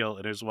felt real.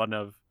 It is one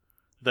of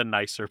the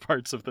nicer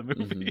parts of the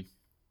movie. Mm-hmm.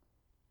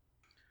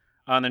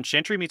 And then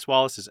Chantry meets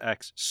Wallace's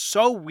ex.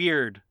 So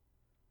weird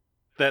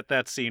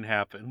that scene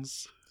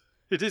happens.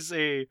 It is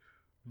a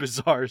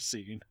bizarre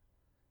scene.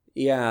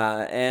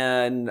 Yeah,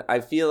 and I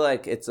feel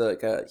like it's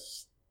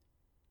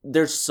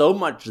there's so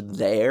much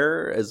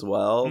there as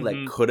well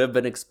that could have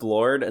been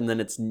explored, and then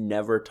it's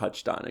never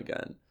touched on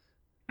again.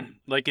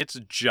 Like, it's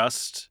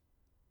just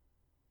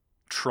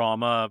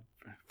trauma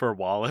for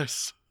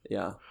Wallace.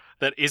 Yeah.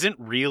 That isn't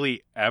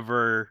really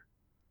ever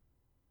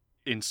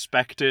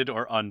inspected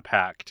or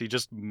unpacked. He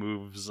just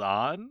moves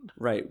on.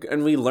 Right.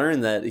 And we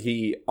learn that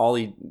he's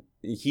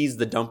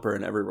the dumper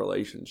in every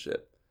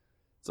relationship.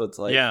 So it's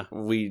like, yeah.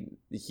 we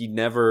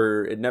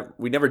never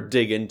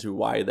dig into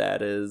why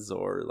that is,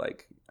 or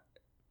like,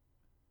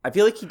 I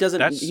feel like he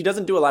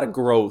doesn't do a lot of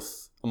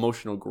growth,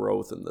 emotional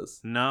growth in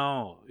this.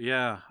 No.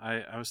 Yeah.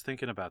 I was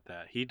thinking about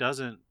that. He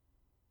doesn't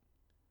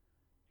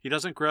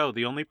grow.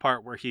 The only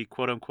part where he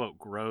quote unquote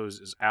grows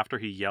is after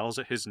he yells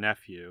at his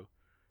nephew.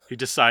 He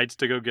decides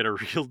to go get a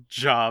real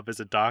job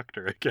as a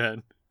doctor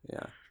again.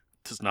 Yeah.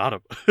 Does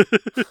not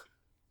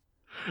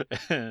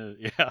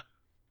yeah.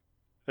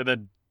 And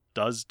then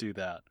does do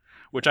that,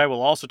 which I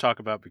will also talk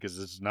about because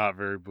it's not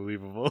very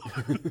believable.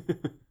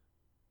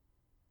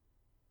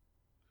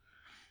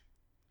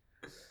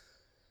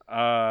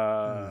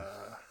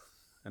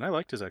 And I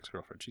liked his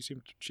ex-girlfriend.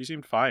 She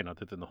seemed fine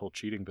other than the whole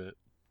cheating bit.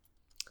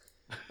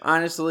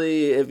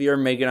 Honestly, if you're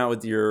making out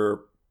with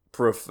your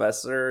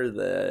professor,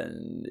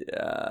 then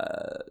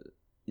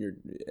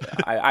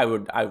I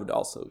would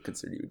also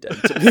consider you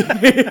dead to me.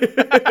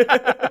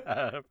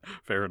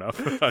 Fair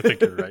enough. I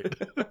think you're right.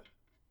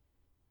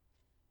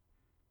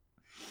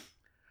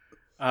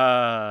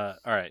 All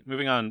right,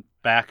 moving on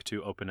back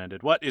to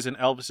open-ended. What is an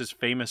Elvis's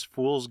famous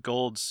fool's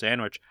gold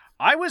sandwich?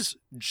 I was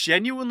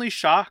genuinely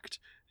shocked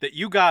that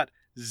you got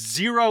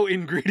 0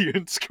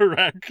 ingredients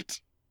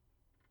correct.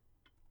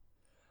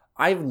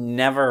 I've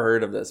never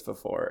heard of this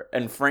before.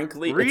 And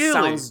frankly, Really? It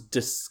sounds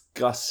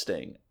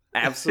disgusting.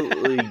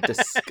 Absolutely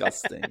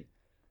disgusting.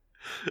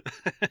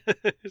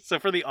 So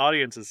for the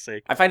audience's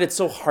sake. I find it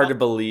so hard to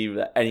believe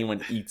that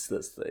anyone eats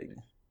this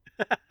thing.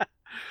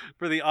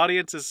 For the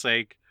audience's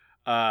sake,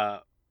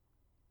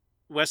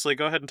 Wesley,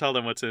 go ahead and tell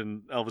them what's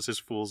in Elvis's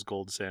Fool's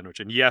Gold Sandwich.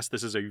 And yes,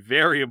 this is a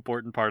very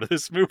important part of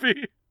this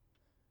movie.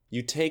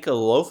 You take a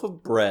loaf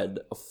of bread,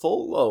 a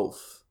full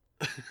loaf,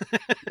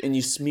 and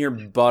you smear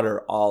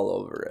butter all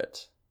over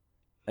it.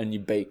 And you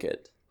bake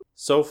it.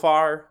 So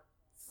far,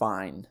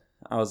 fine.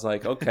 I was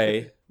like,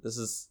 okay,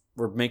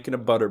 we're making a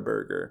butter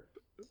burger.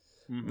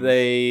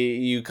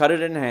 Mm-hmm. You cut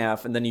it in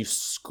half, and then you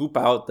scoop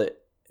out the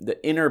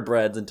inner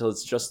breads until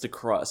it's just a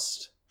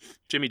crust.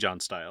 Jimmy John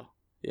style.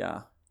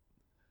 Yeah.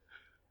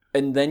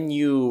 And then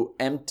you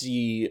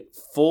empty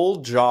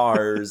full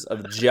jars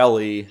of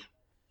jelly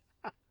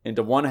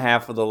into one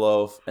half of the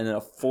loaf, and then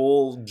a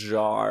full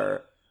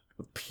jar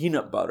of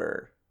peanut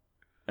butter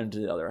into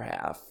the other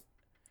half.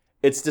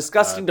 It's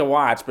disgusting to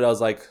watch, but I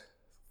was like,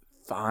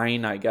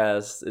 fine, I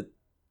guess. It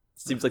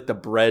seems like the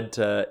bread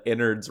to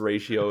innards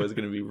ratio is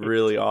going to be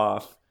really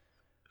off.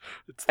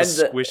 It's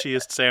the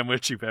squishiest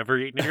sandwich you've ever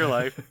eaten in your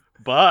life.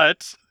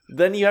 But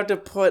then you have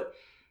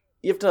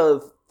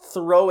to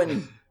throw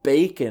in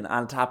bacon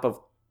on top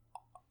of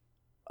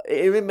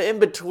in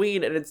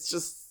between, and it's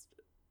just,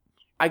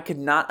 I could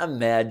not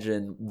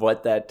imagine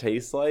what that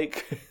tastes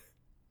like.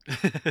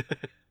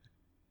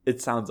 It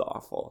sounds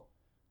awful.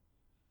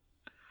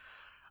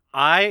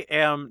 I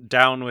am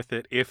down with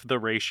it if the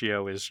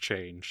ratio is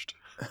changed.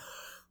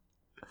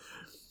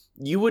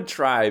 You would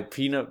try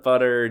peanut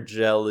butter,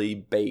 jelly,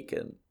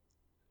 bacon.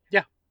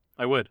 Yeah,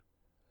 I would.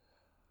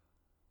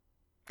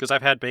 Because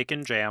I've had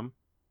bacon jam.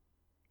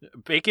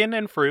 Bacon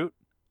and fruit,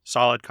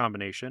 solid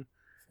combination.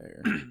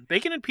 Fair.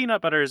 Bacon and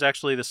peanut butter is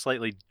actually the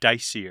slightly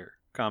dicier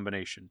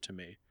combination to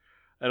me.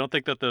 I don't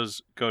think that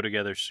those go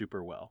together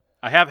super well.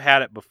 I have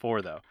had it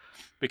before, though.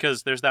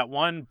 Because there's that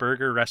one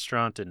burger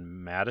restaurant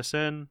in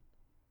Madison.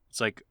 It's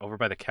like over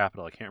by the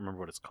Capitol. I can't remember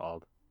what it's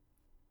called.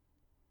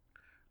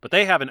 But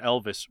they have an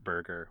Elvis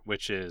burger,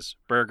 which is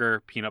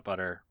burger, peanut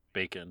butter,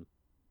 bacon,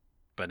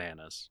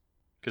 bananas.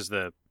 Because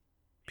the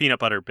peanut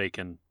butter,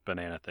 bacon,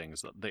 banana thing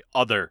is the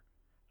other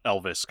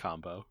Elvis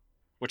combo,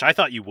 which I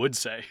thought you would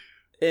say.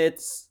 I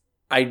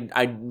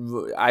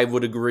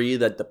would agree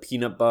that the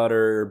peanut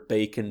butter,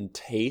 bacon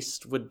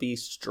taste would be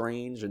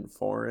strange and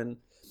foreign.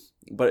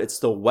 But it's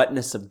the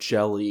wetness of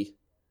jelly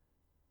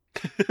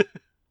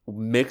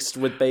mixed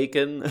with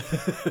bacon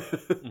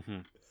Mm-hmm.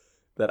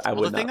 that I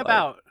would not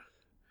like.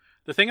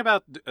 The thing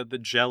about the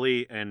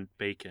jelly and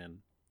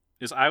bacon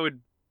is I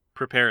would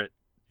prepare it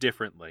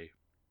differently.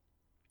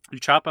 You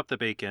chop up the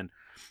bacon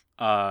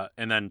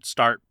and then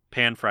start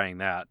pan frying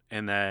that,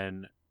 and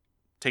then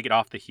take it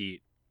off the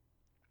heat.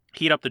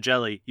 Heat up the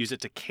jelly, use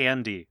it to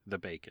candy the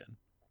bacon.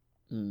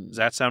 Does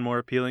that sound more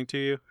appealing to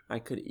you? I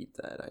could eat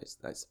that, I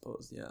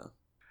suppose, yeah.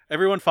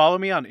 Everyone follow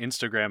me on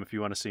Instagram if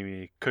you want to see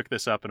me cook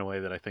this up in a way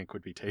that I think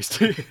would be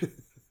tasty.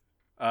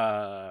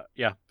 The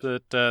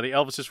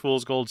Elvis's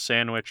Fool's Gold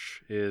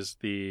Sandwich is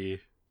the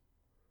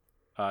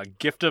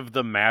gift of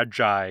the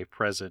Magi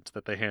present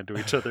that they hand to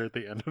each other at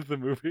the end of the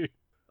movie.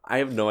 I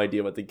have no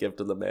idea what the gift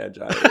of the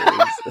Magi is.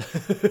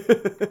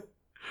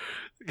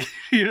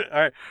 All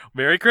right.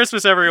 Merry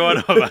Christmas,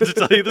 everyone. I'm about to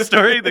tell you the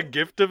story, The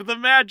Gift of the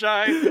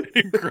Magi.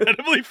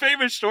 Incredibly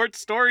famous short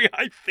story,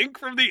 I think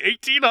from the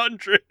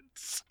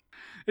 1800s.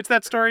 It's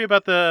that story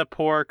about the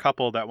poor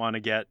couple that want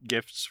to get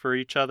gifts for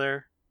each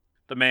other.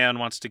 The man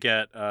wants to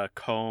get a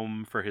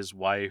comb for his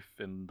wife,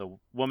 and the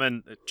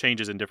woman, it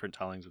changes in different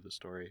tellings of the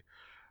story,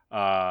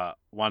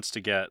 wants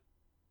to get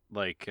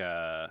like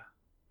an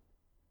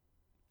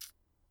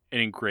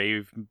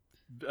engraving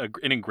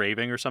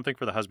or something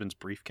for the husband's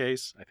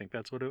briefcase. I think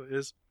that's what it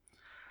is.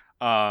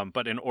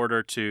 But in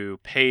order to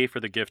pay for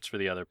the gifts for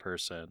the other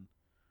person,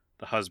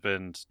 the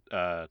husband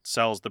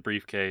sells the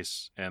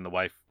briefcase, and the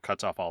wife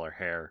cuts off all her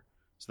hair.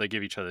 So they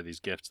give each other these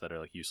gifts that are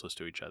like useless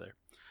to each other,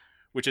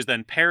 which is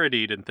then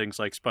parodied in things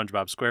like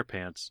SpongeBob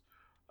SquarePants,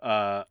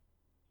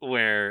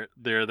 where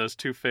there are those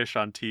two fish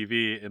on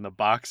TV in the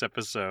box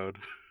episode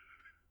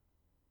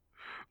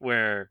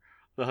where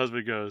the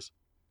husband goes,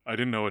 "I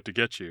didn't know what to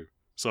get you,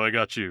 so I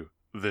got you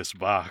this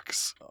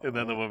box." Oh. And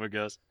then the woman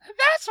goes,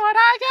 "That's what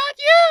I got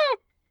you!"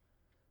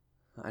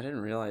 I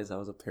didn't realize that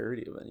was a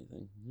parody of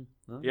anything.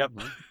 Oh, yep.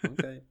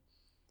 Okay.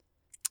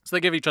 So they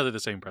give each other the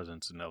same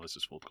presents in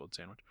Elvis's Fool's Gold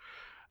Sandwich.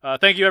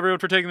 Thank you, everyone,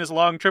 for taking this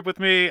long trip with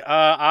me.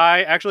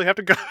 I actually have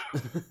to go.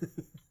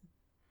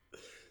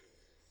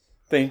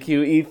 Thank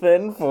you,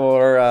 Ethan,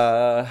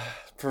 for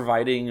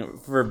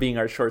being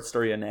our short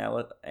story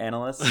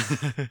analyst.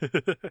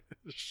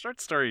 Short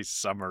story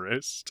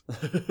summarist.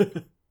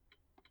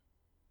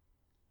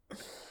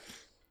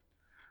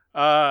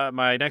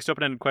 My next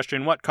open-ended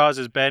question: what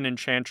causes Ben and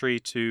Chantry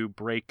to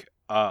break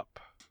up?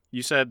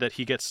 You said that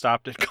he gets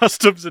stopped at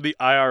customs in the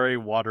IRA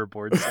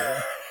waterboard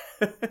zone.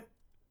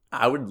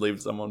 I would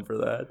leave someone for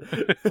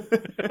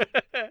that.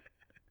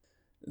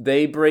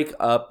 They break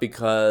up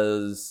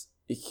because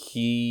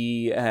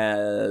he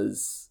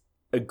has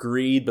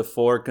agreed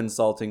before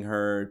consulting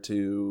her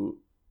to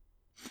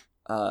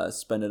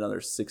spend another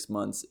 6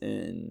 months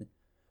in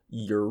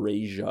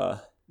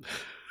Eurasia. Did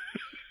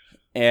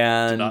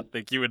And not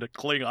think you would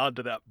cling on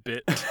to that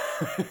bit.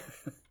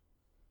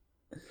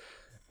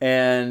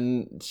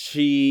 and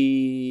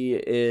she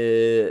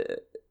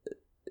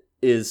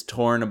is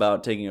torn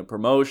about taking a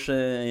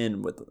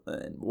promotion with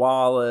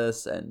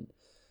Wallace, and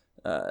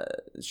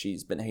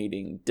she's been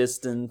hating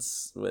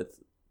distance with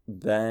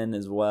Ben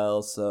as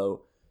well,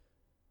 so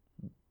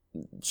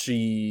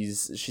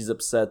she's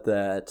upset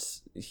that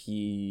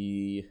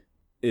he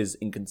is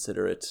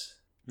inconsiderate.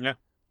 Yeah.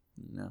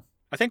 Yeah.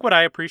 I think what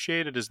I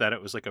appreciated is that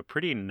it was like a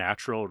pretty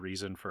natural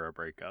reason for a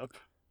breakup.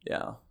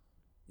 Yeah.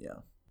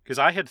 Yeah. Because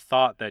I had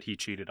thought that he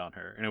cheated on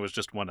her, and it was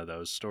just one of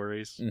those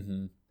stories.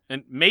 Mm-hmm.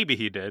 And maybe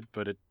he did,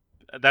 but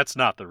that's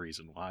not the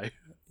reason why.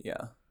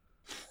 Yeah.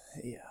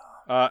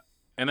 Yeah.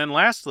 And then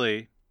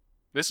lastly,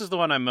 this is the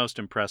one I'm most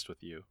impressed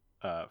with you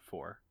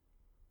for.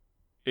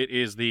 It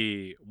is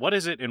what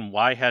is it and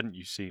why hadn't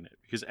you seen it?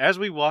 Because as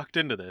we walked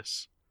into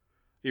this,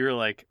 you were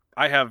like,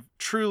 I have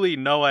truly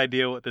no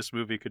idea what this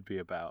movie could be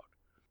about.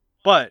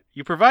 But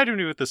you provided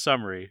me with the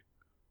summary.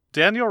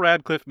 Daniel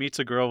Radcliffe meets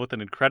a girl with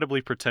an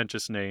incredibly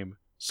pretentious name,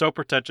 so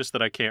pretentious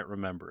that I can't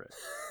remember it.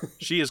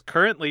 She is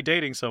currently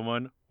dating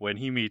someone when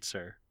he meets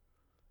her.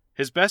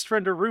 His best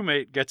friend or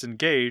roommate gets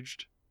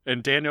engaged,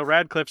 and Daniel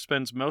Radcliffe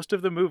spends most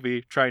of the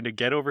movie trying to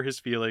get over his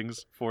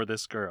feelings for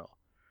this girl.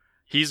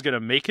 He's going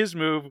to make his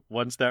move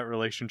once that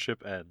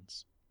relationship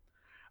ends.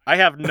 I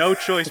have no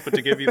choice but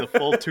to give you the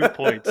full 2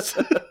 points.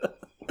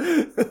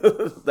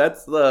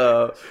 That's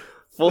the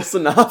full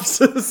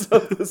synopsis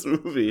of this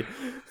movie.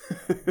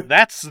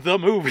 That's the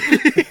movie.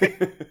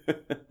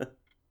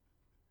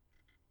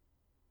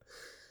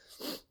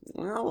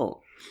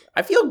 Well,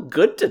 I feel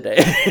good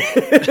today.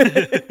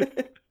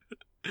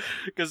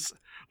 Because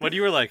when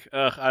you were like,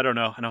 I don't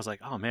know, and I was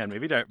like, oh man,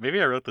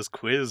 maybe I wrote this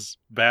quiz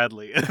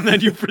badly, and then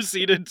you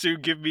proceeded to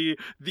give me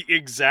the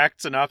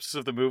exact synopsis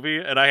of the movie,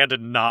 and I had to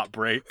not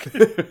break.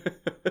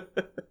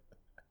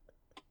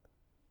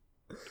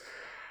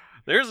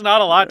 There's not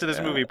a lot to this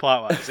movie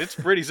plot-wise. It's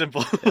pretty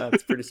simple. Yeah,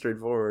 it's pretty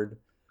straightforward.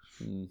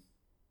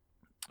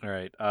 All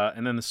right,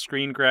 and then the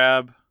screen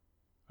grab.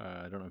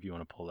 I don't know if you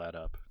want to pull that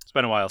up. It's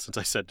been a while since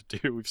I said to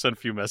do. We've sent a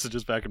few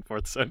messages back and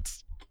forth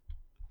since.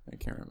 I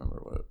can't remember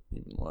what it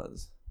even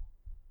was.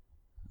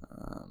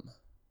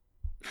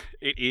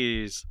 It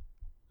is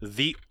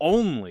the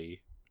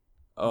only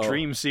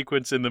dream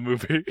sequence in the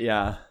movie.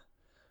 Yeah.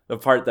 The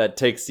part that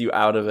takes you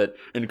out of it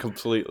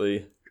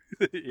completely.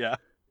 Yeah.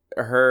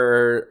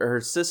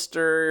 Her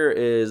sister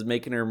is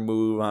making her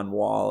move on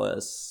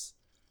Wallace.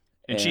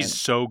 And she's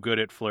so good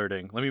at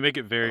flirting. Let me make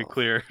it very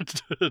clear.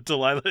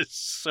 Delilah is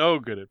so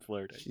good at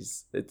flirting.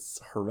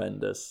 It's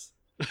horrendous.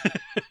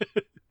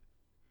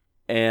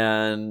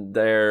 And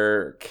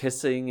they're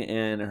kissing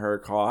in her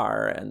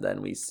car, and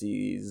then we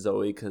see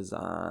Zoe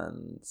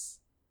Kazan's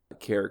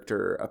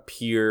character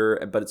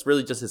appear, but it's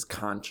really just his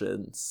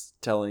conscience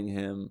telling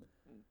him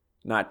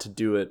not to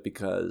do it,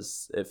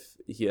 because if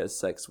he has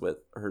sex with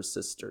her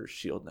sister,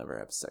 she'll never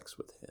have sex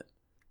with him.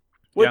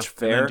 Which,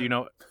 fair. Do you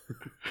know?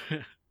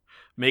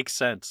 Makes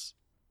sense.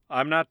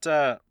 I'm not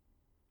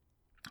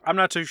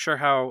too sure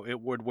how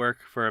it would work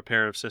for a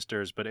pair of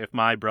sisters, but if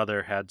my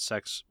brother had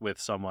sex with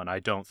someone, I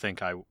don't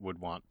think I would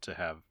want to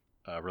have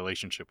a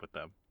relationship with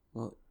them.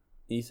 Well,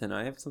 Ethan,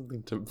 I have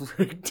something to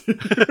bring to you.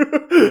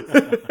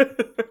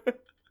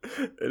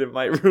 And it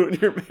might ruin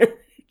your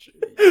marriage.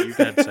 You've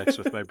had sex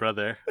with my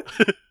brother.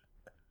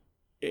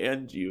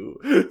 And you.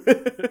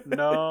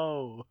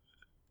 No.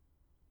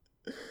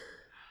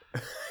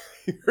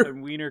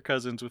 I'm wiener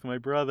cousins with my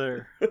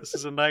brother. This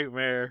is a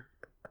nightmare.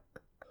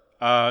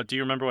 Do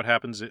you remember what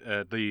happens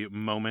at the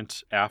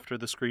moment after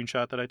the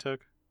screenshot that I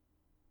took?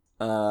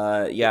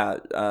 Yeah.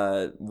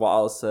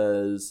 Wallace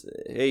says,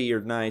 "Hey,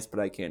 you're nice, but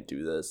I can't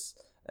do this."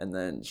 And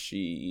then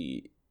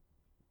she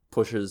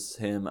pushes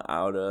him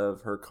out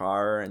of her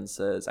car and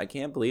says, "I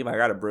can't believe I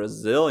got a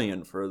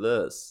Brazilian for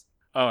this."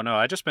 Oh, no,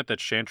 I just meant that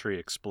Chantry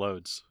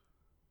explodes.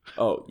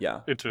 Oh,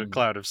 yeah. Into a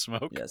cloud of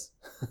smoke. Yes.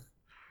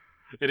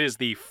 It is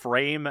the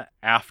frame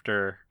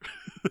after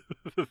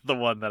the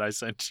one that I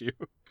sent you.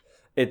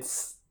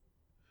 It's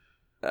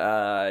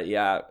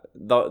yeah,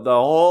 the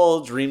whole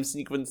dream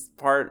sequence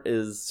part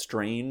is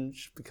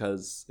strange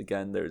because,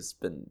 again, there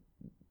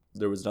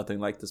was nothing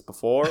like this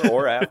before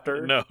or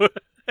after. No.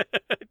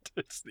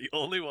 It's the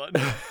only one.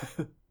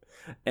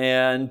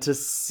 And to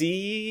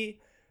see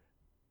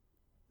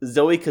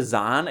Zoe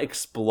Kazan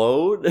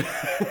explode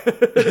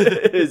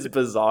is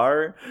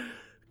bizarre,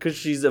 because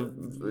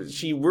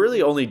she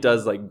really only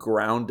does like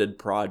grounded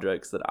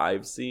projects that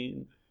I've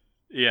seen.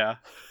 Yeah.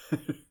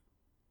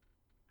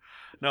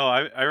 No,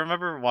 I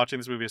remember watching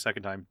this movie a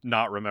second time,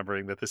 not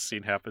remembering that this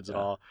scene happens at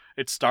all.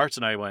 It starts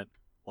and I went,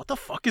 what the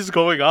fuck is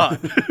going on?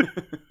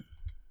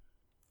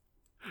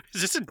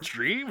 Is this a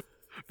dream?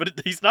 But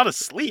he's not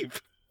asleep.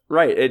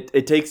 Right.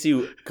 It takes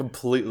you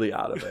completely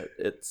out of it.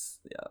 It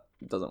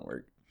doesn't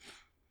work.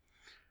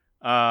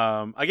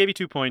 I gave you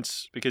 2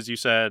 points because you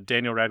said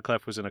Daniel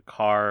Radcliffe was in a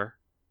car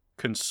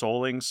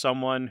consoling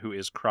someone who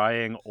is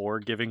crying or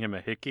giving him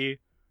a hickey.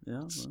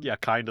 Yeah. Yeah,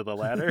 kind of the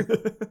latter.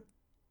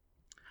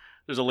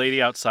 There's a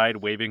lady outside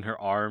waving her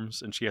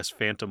arms, and she has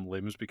phantom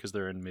limbs because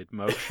they're in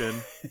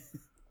mid-motion.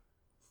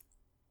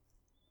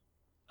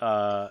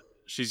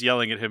 She's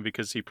yelling at him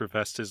because he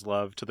professed his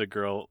love to the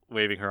girl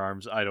waving her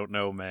arms. I don't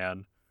know,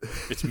 man.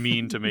 It's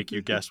mean to make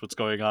you guess what's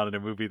going on in a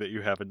movie that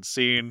you haven't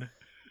seen.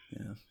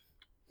 Yeah.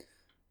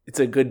 It's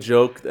a good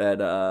joke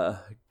that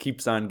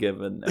keeps on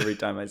giving every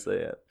time I say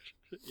it.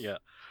 Yeah.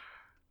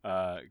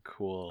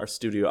 Cool. Our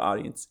studio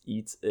audience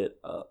eats it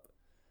up.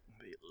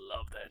 They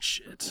love that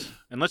shit.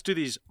 And let's do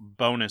these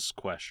bonus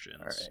questions.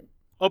 All right.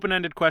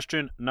 Open-ended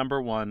question number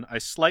 1. I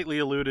slightly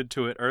alluded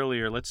to it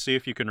earlier. Let's see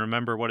if you can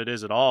remember what it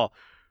is at all.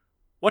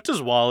 What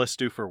does Wallace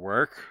do for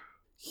work?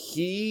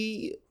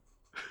 He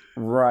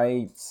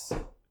writes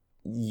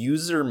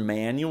user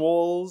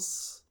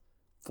manuals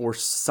for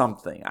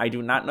something. I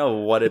do not know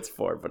what it's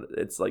for, but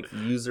it's like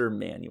user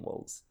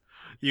manuals.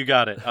 You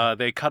got it.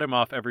 They cut him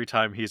off every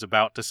time he's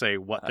about to say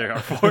what they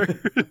are for.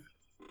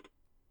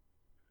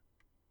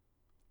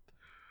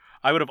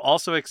 I would have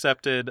also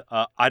accepted,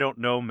 I don't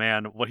know,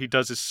 man. What he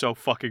does is so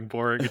fucking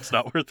boring, it's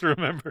not worth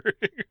remembering.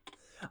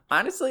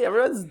 Honestly,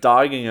 everyone's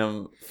dogging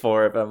him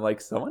for it, but I'm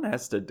like, someone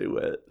has to do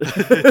it.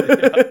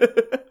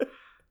 Yeah.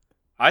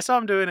 I saw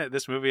him doing it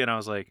this movie, and I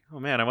was like, oh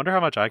man, I wonder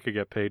how much I could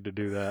get paid to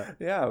do that.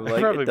 Yeah, I'd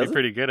like, probably be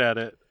pretty good at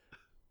it.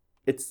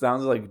 It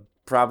sounds like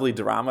probably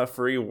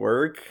drama-free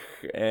work,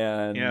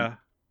 and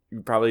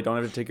you probably don't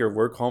have to take your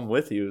work home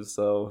with you.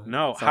 So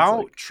no,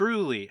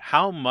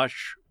 how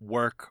much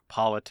work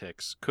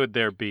politics could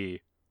there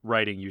be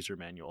writing user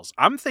manuals?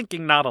 I'm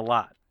thinking not a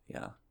lot.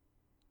 Yeah.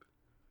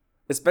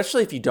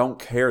 Especially if you don't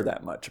care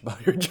that much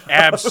about your job.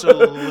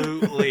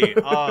 Absolutely.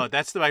 Oh,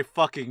 that's my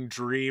fucking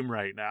dream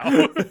right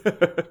now.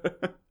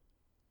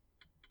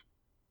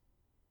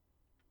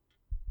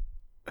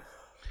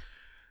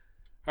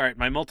 All right,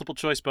 my multiple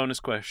choice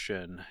bonus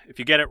question. If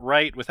you get it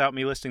right without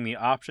me listing the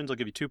options, I'll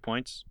give you 2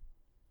 points.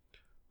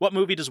 What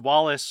movie does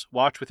Wallace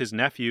watch with his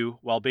nephew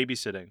while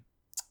babysitting?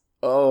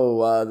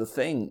 Oh, The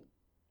Thing.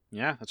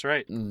 Yeah, that's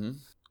right. Mm-hmm.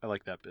 I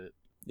like that bit.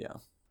 Yeah.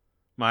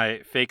 My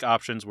fake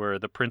options were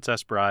The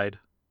Princess Bride,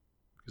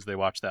 because they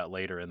watched that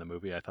later in the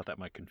movie. I thought that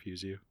might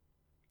confuse you.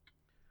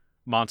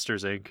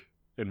 Monsters, Inc.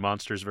 and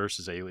Monsters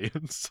vs.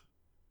 Aliens.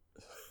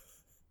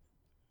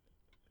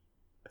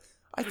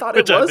 I thought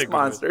it was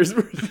Monsters.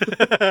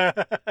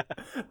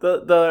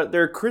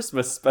 Their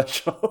Christmas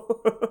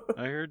special.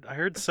 I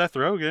heard Seth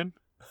Rogen.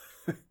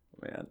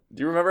 Man,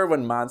 do you remember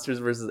when Monsters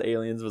vs.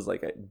 Aliens was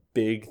like a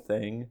big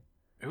thing?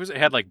 It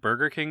had like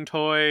Burger King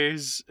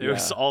toys. It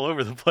was all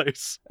over the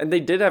place. And they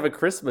did have a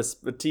Christmas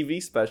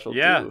TV special too.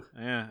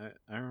 Yeah,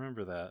 I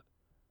remember that.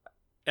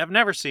 I've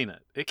never seen it.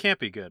 It can't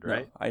be good,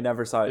 right? No, I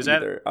never saw it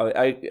either.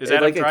 Is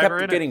Adam Driver it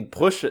kept getting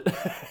pushed.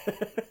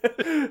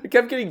 It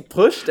kept getting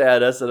pushed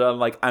at us, and I'm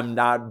like, I'm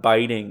not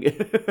biting.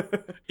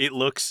 It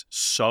looks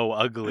so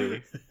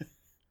ugly.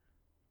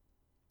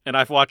 And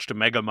I've watched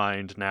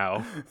Megamind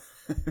now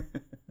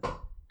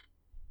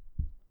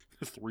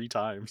 3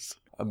 times.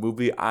 A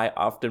movie I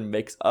often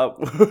mix up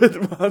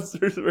with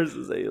Monsters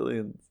vs.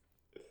 Aliens.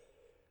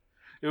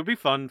 It would be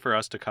fun for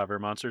us to cover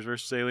Monsters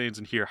vs. Aliens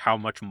and hear how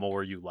much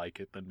more you like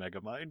it than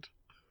Megamind.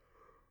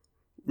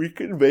 We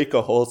could make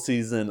a whole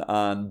season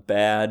on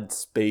bad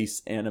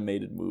space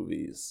animated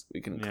movies.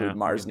 We can include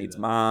Mars Needs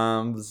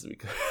Moms. We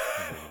could...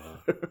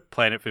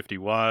 Planet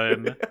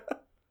 51.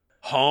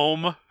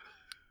 Home.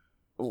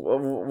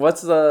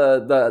 What's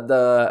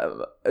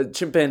the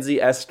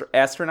chimpanzee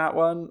astronaut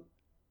one?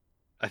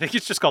 I think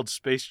it's just called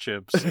Space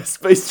Chimps.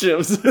 Space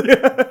Chimps.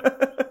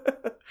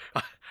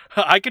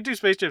 I could do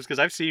Space Chimps because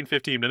I've seen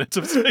 15 minutes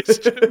of Space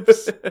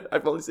Chimps.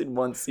 I've only seen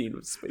one scene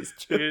of Space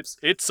Chimps.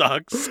 It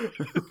sucks.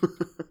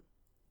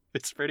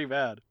 It's pretty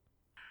bad.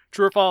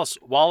 True or false?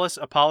 Wallace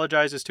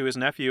apologizes to his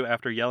nephew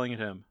after yelling at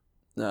him.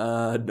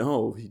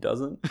 No, he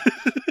doesn't.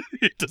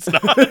 He does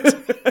not.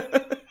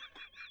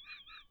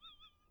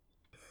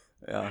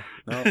 Yeah,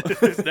 no.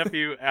 His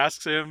nephew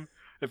asks him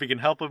if he can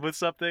help him with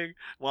something.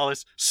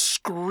 Wallace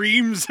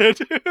screams at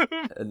him.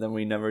 And then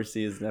we never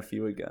see his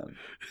nephew again.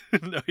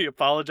 No, he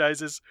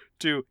apologizes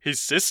to his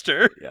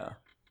sister. Yeah.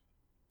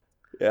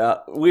 Yeah,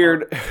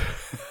 weird.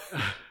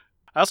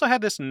 I also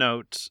had this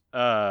note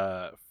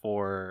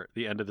for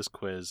the end of this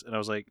quiz, and I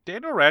was like,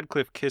 Daniel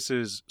Radcliffe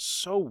kisses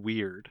so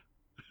weird.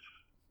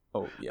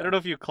 Oh, yeah. I don't know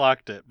if you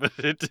clocked it, but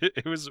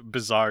it was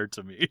bizarre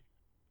to me.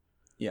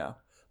 Yeah.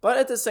 But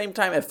at the same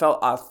time, it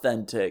felt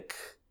authentic.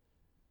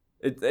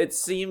 It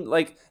seemed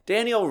like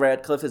Daniel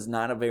Radcliffe is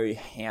not a very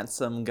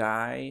handsome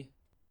guy.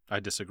 I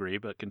disagree,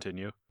 but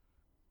continue.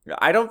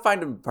 I don't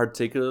find him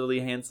particularly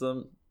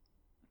handsome.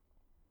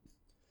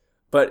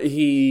 But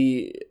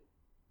he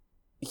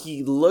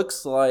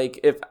looks like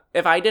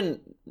if I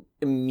didn't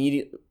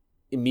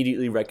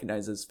immediately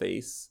recognize his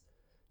face,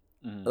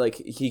 like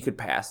he could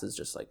pass as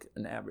just like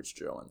an average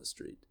Joe on the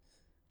street.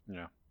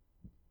 Yeah.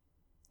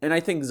 And I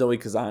think Zoe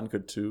Kazan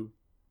could too.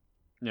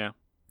 Yeah.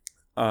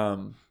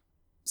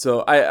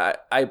 So I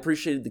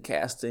appreciated the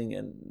casting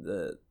and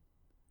the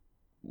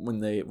when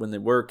they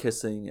were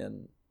kissing,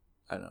 and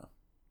I don't know,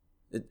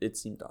 it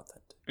seemed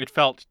authentic. It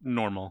felt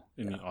normal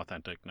and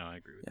authentic. No, I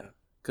agree with that.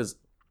 Because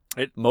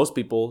most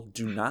people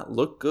do not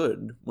look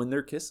good when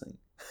they're kissing.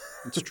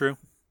 It's true.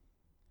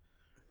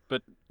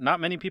 But not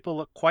many people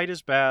look quite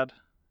as bad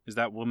as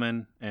that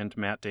woman and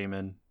Matt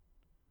Damon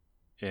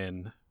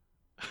in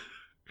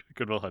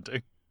Good Will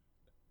Hunting.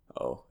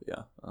 Oh,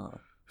 yeah.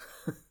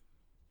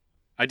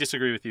 I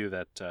disagree with you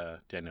that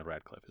Daniel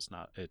Radcliffe is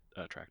not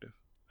attractive.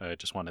 I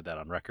just wanted that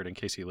on record in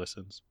case he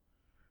listens.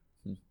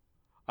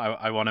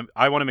 I want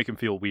to make him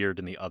feel weird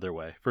in the other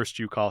way. First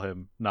you call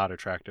him not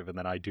attractive, and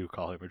then I do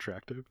call him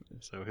attractive.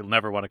 So he'll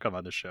never want to come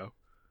on the show.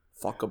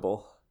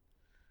 Fuckable.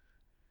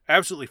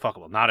 Absolutely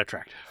fuckable, not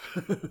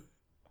attractive.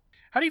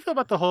 How do you feel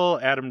about the whole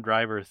Adam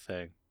Driver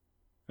thing?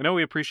 I know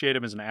we appreciate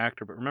him as an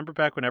actor, but remember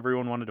back when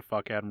everyone wanted to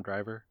fuck Adam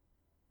Driver?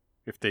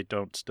 If they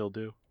don't still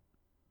do?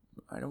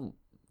 I don't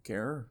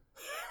care.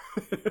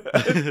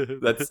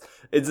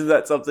 Isn't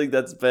that something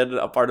that's been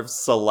a part of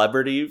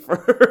celebrity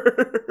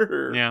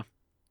for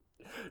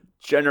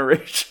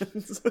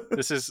generations?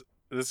 This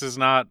is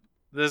not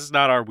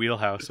our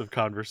wheelhouse of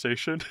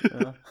conversation.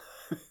 Yeah.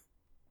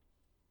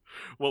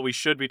 What we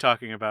should be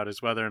talking about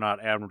is whether or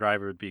not Adam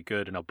Driver would be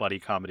good in a buddy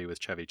comedy with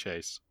Chevy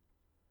Chase.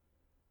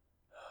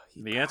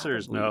 The answer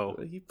is no.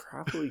 He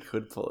probably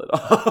could pull it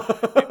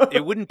off.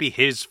 It wouldn't be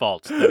his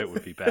fault that it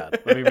would be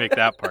bad. Let me make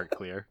that part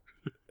clear.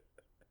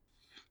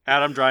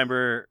 Adam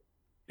Driver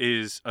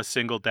is a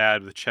single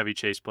dad with Chevy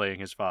Chase playing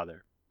his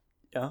father.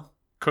 Yeah.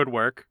 Could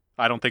work.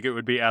 I don't think it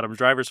would be Adam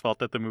Driver's fault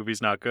that the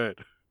movie's not good.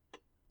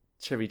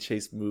 Chevy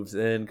Chase moves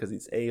in because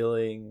he's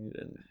ailing.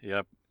 And,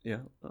 yep.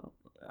 Yeah. Oh,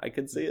 I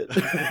can see it.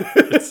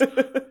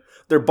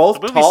 They're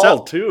both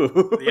tall,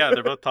 too. Yeah,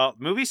 they're both tall.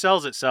 Movie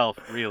sells itself,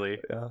 really.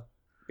 Yeah.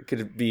 It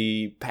could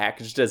be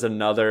packaged as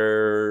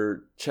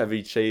another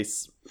Chevy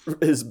Chase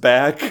is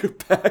back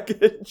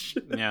package.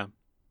 Yeah.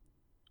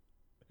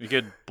 You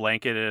could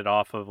blanket it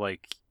off of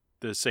like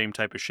the same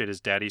type of shit as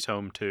Daddy's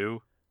Home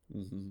 2.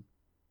 Mm-hmm.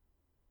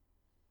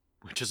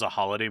 Which is a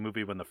holiday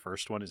movie when the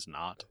first one is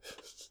not.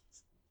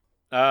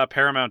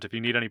 Paramount, if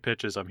you need any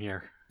pitches, I'm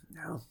here.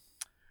 No.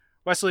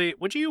 Wesley,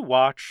 would you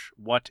watch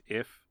What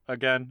If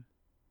again?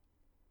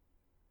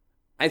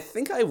 I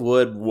think I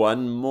would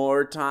one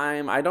more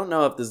time. I don't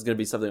know if this is going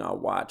to be something I'll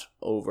watch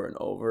over and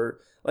over.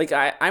 Like,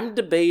 I'm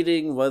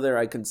debating whether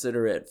I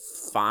consider it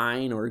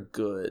fine or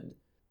good.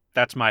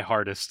 That's my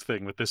hardest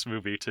thing with this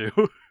movie, too.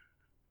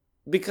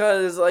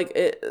 Because, like,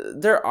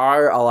 there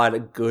are a lot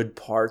of good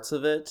parts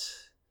of it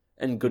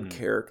and good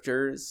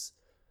characters.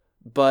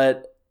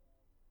 But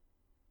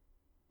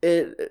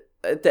at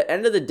the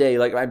end of the day,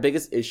 like, my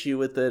biggest issue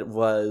with it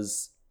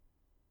was,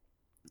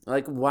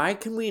 like, why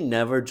can we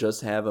never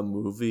just have a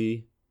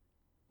movie?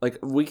 Like,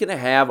 we can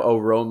have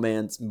a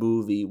romance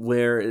movie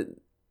where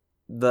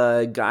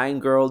the guy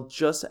and girl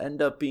just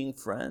end up being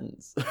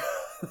friends.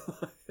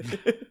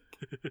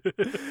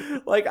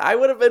 Like, I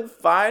would have been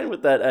fine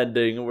with that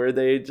ending where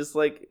they just,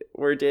 like,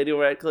 where Daniel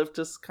Radcliffe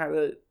just kind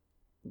of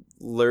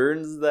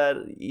learns that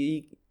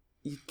you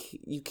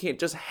can't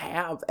just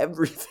have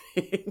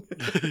everything.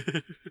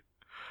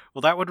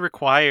 Well, that would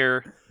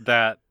require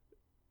that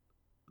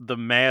the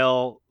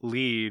male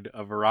lead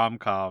of a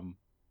rom-com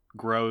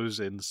grows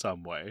in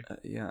some way.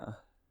 Yeah.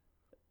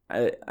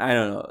 I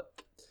don't know.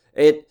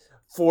 It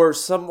for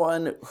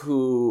someone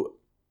who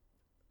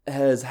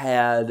has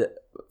had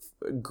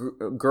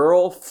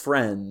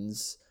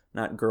girlfriends,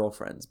 not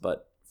girlfriends,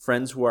 but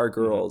friends who are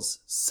girls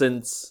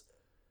since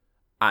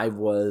I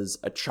was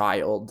a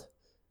child.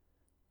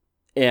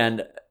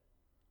 And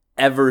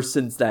ever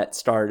since that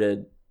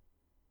started,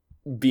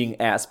 being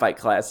asked by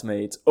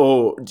classmates,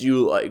 oh, do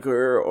you like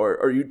her? Or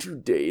are you two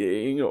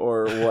dating?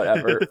 Or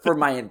whatever. For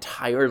my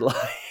entire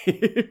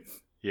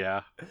life.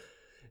 Yeah.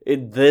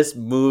 This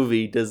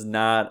movie does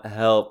not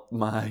help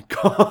my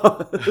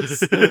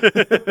cause.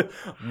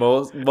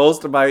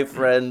 Most of my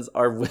friends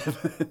are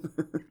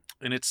women.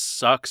 And it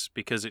sucks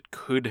because it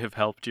could have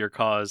helped your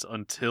cause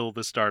until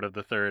the start of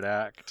the third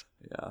act.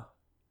 Yeah.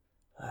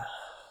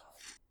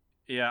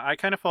 Yeah, I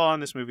kind of fall on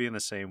this movie in the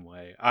same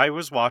way. I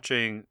was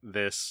watching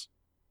this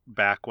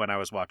back when I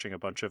was watching a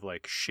bunch of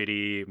like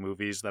shitty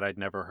movies that I'd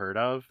never heard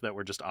of that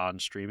were just on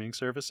streaming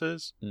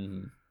services.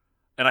 Mm-hmm.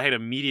 And I had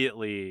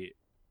immediately,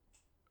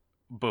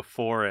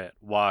 before it,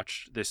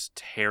 watched this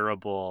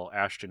terrible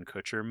Ashton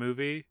Kutcher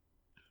movie.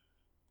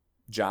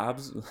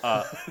 Jobs?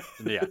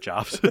 Yeah,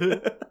 Jobs.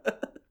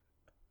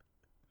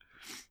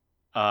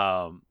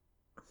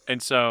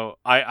 And so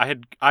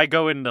I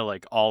go into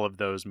like all of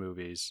those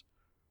movies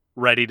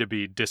ready to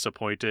be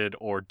disappointed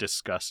or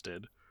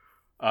disgusted.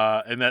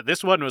 And that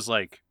this one was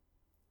like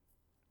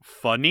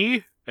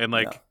funny and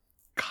like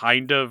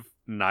kind of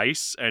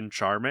nice and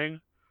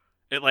charming.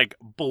 It like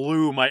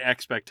blew my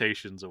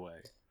expectations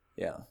away.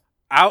 Yeah.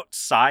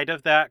 Outside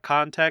of that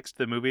context,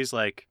 the movie's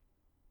like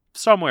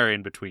somewhere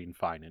in between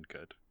fine and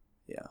good.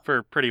 Yeah.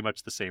 For pretty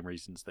much the same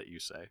reasons that you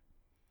say.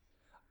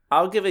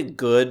 I'll give it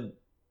good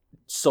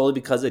solely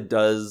because it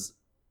does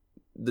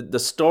the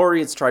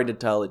story it's trying to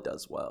tell, it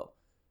does well.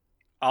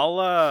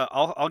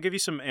 I'll give you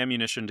some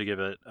ammunition to give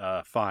it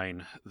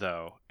fine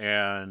though.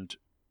 And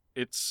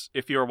it's,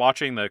 if you're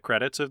watching the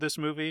credits of this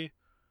movie,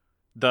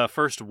 the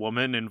first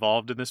woman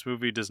involved in this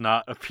movie does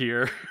not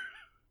appear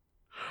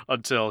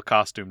until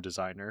costume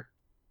designer.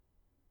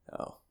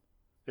 Oh.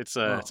 It's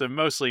a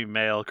mostly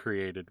male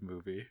created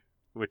movie,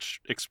 which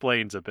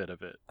explains a bit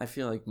of it. I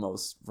feel like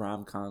most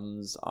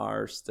rom-coms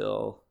are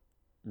still.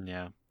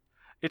 Yeah.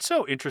 It's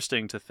so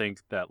interesting to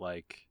think that,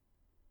 like,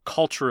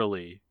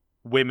 culturally,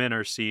 women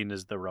are seen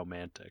as the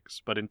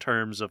romantics, but in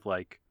terms of,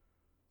 like,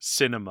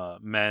 cinema,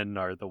 men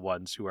are the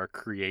ones who are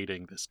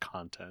creating this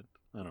content.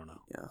 I don't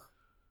know. Yeah.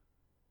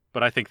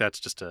 But I think that's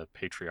just a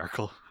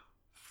patriarchal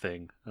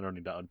thing. I don't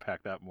need to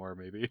unpack that more,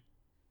 maybe.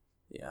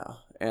 Yeah.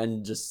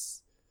 And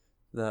just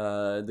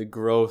the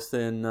growth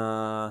in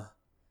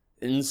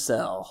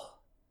incel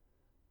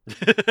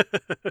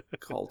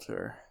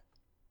culture.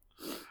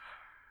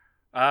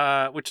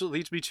 Which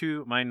leads me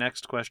to my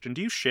next question.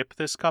 Do you ship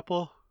this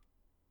couple?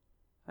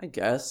 I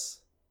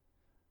guess.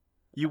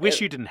 You wish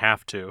you didn't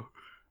have to.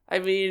 I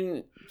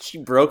mean, she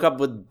broke up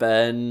with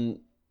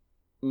Ben.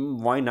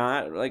 Why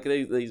not? Like,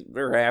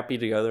 they're happy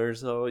together,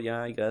 so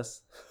yeah, I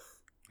guess.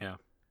 Yeah.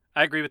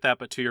 I agree with that,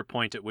 but to your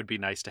point, it would be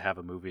nice to have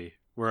a movie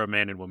where a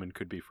man and woman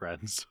could be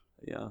friends.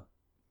 Yeah.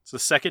 It's the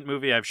second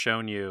movie I've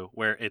shown you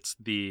where it's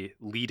the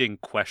leading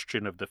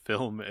question of the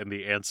film and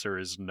the answer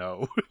is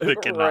no. They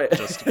cannot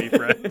just be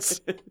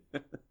friends.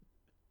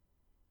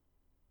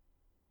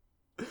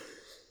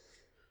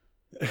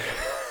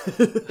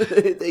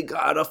 They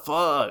gotta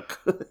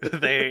fuck.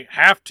 They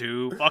have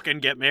to fucking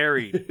get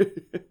married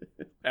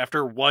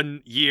after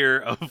 1 year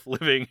of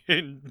living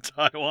in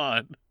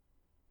Taiwan.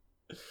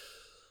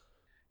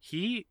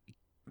 He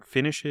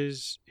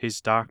finishes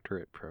his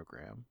doctorate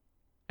program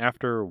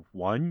after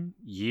 1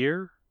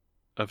 year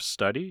of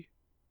study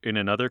in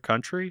another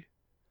country.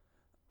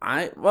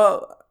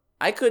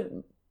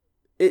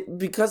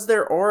 Because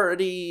they're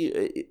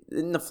already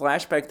in the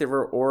flashback. They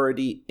were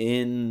already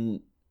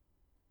in,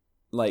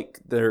 like,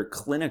 their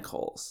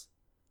clinicals.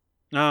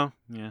 Oh,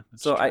 yeah.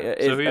 So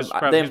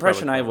the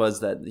impression I was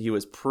that he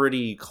was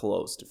pretty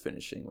close to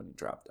finishing when he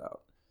dropped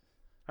out.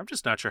 I'm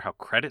just not sure how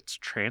credits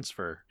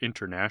transfer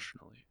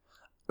internationally.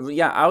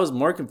 Yeah, I was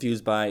more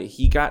confused by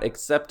he got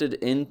accepted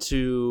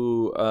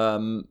into a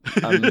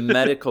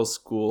medical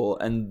school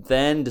and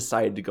then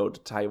decided to go to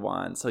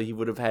Taiwan. So he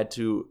would have had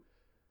to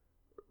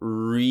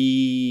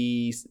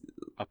reapply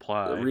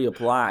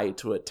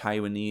to a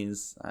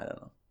Taiwanese. I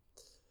don't know.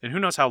 And who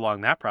knows how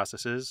long that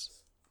process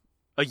is.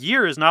 A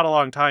year is not a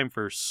long time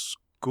for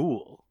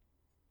school.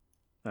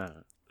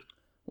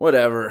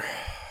 Whatever.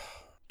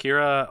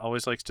 Kira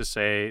always likes to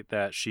say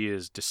that she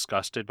is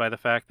disgusted by the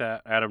fact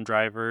that Adam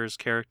Driver's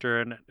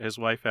character and his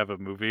wife have a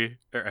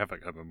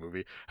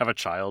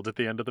child at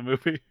the end of the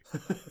movie.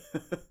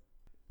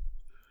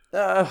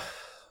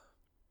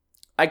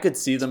 I could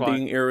see them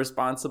being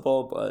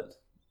irresponsible, but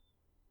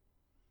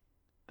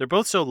they're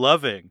both so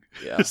loving.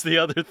 Yeah. It's the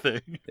other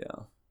thing.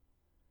 Yeah.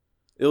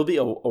 It'll be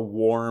a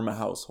warm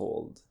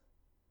household.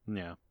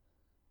 Yeah.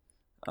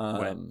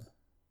 Burns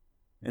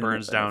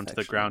down to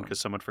the ground because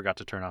someone forgot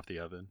to turn off the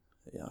oven.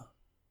 Yeah.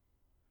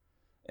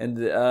 And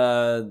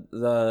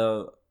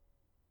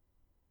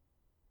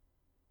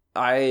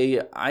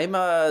I'm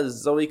a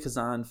Zoe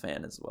Kazan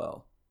fan as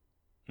well.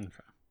 Okay.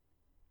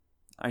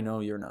 I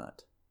know you're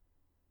not.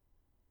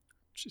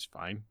 She's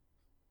fine.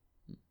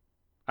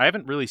 I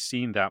haven't really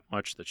seen that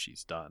much that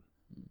she's done.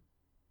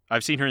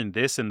 I've seen her in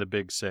this and The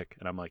Big Sick,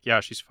 and I'm like, yeah,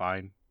 she's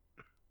fine.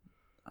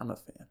 I'm a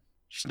fan.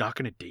 She's not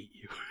going to date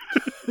you.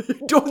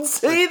 Don't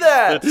say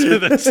that!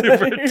 That's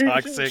super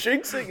toxic. You're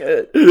jinxing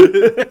it.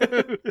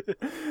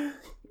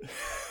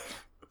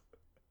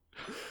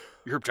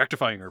 You're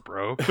objectifying her,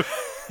 bro.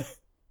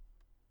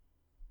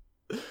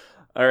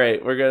 All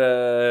right, we're going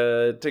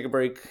to take a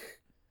break.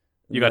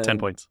 You got 10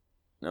 points.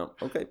 No,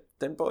 okay,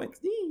 10 points.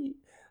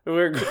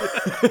 We're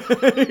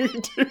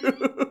going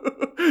to...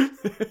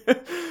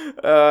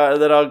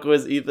 then I'll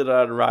quiz Ethan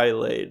on Rye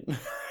Lane.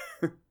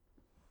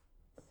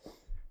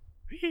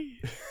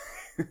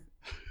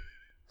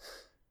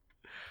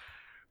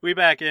 We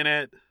back in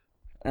it.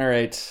 All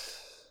right.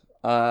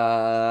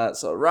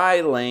 So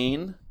Rye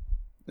Lane.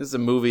 This is a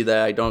movie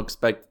that I don't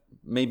expect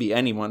maybe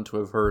anyone to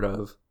have heard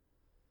of.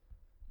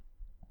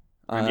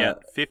 And yet,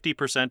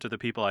 50% of the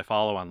people I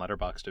follow on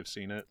Letterboxd have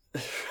seen it.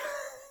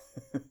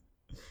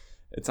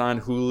 It's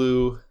on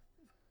Hulu.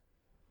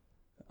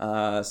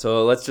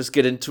 So let's just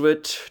get into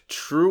it.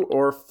 True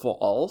or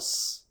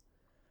false?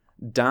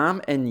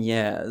 Dom and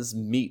Yaz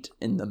meet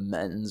in the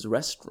men's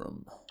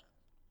restroom.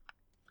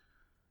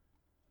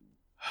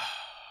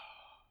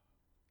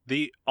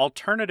 The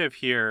alternative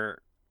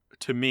here,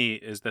 to me,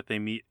 is that they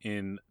meet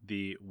in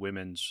the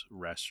women's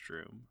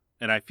restroom.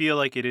 And I feel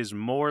like it is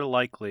more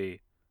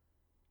likely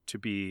to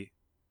be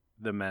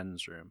the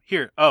men's room.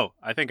 Here,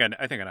 I think I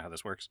know how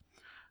this works.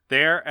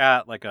 they're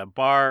at like a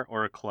bar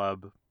or a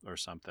club or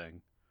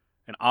something,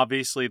 and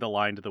obviously the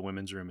line to the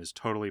women's room is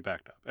totally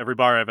backed up. Every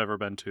bar I've ever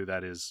been to,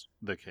 that is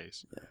the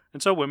case. Yeah.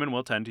 And so women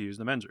will tend to use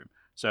the men's room.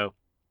 So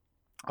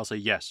I'll say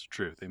yes,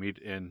 true. They meet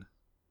in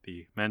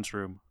the men's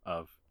room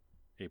of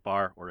a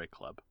bar or a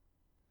club.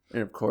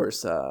 And of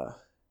course,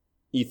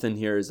 Ethan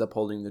here is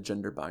upholding the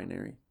gender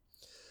binary.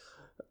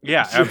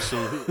 Yeah,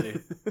 absolutely.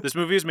 This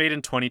movie is made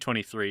in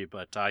 2023,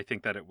 but I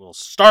think that it will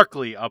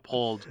starkly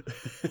uphold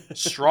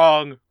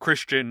strong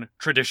Christian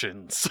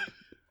traditions.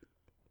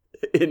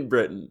 In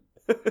Britain.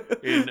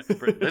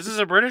 This is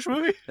a British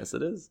movie? Yes,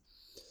 it is.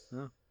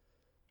 Oh.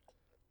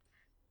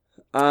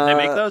 They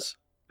make those?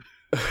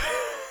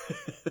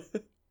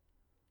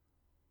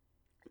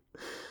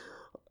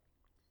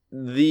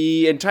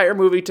 The entire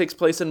movie takes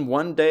place in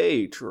one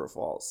day, true or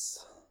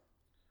false?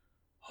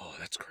 Oh,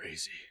 that's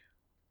crazy.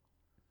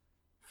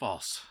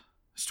 False.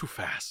 It's too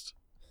fast.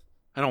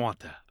 I don't want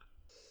that.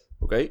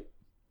 Okay.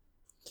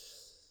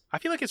 I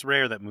feel like it's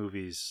rare that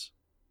movies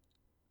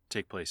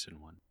take place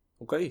in one.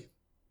 Okay.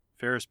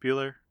 Ferris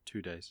Bueller,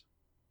 2 days.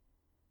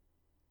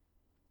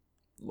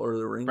 Lord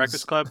of the Rings.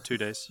 Breakfast Club, 2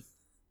 days.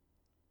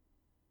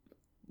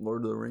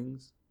 Lord of the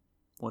Rings,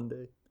 1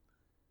 day.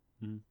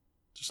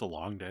 Just a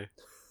long day.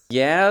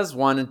 Yaz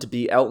wanted to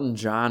be Elton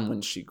John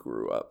when she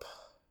grew up.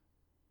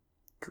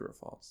 True or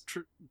false?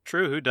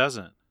 True, who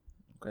doesn't?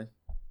 Okay.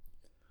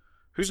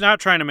 Who's not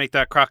trying to make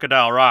that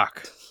crocodile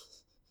rock?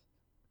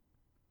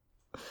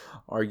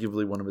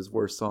 Arguably one of his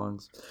worst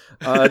songs.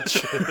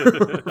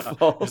 True or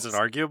false? Is it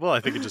arguable?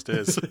 I think it just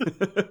is.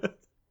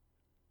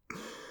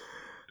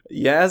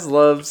 Yaz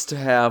loves to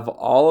have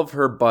all of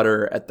her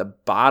butter at the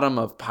bottom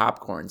of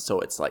popcorn,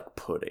 so it's like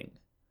pudding.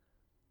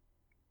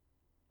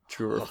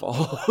 True or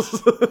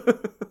false?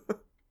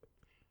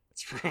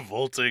 It's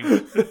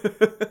revolting.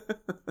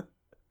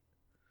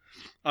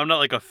 I'm not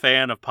like a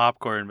fan of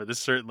popcorn, but this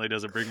certainly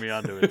doesn't bring me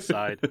onto its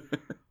side.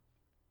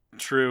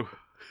 True.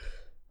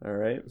 All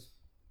right.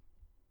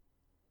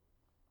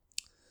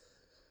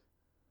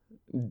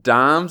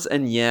 Dom's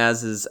and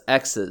Yaz's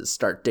exes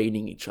start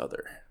dating each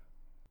other.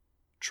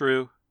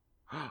 True.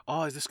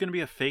 Oh, is this going to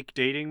be a fake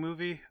dating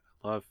movie?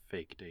 I love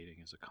fake dating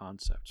as a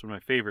concept. It's one of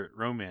my favorite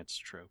romance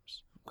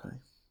tropes. Okay.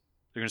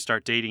 They're going to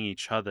start dating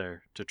each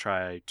other to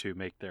try to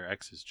make their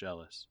exes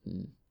jealous.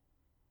 And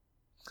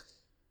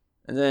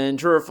then,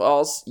 true or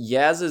false,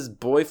 Yaz's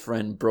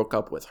boyfriend broke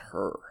up with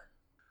her.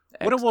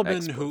 Would a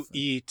woman who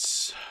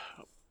eats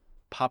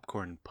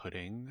popcorn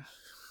pudding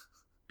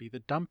be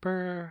the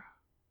dumper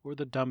or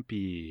the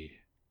dumpy?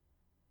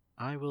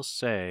 I will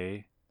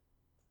say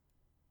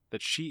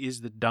that she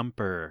is the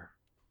dumper.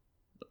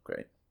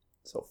 Okay.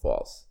 So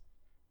false.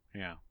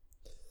 Yeah.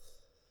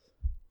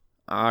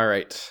 All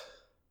right.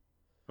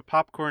 A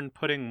popcorn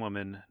pudding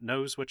woman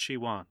knows what she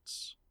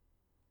wants.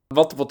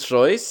 Multiple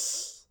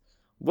choice.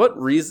 What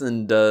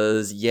reason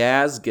does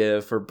Yaz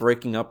give for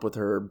breaking up with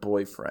her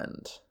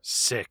boyfriend?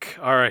 Sick.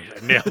 All right,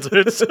 I nailed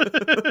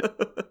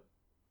it.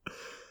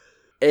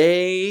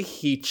 A,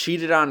 he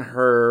cheated on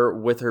her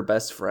with her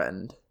best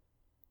friend.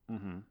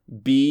 Mm-hmm.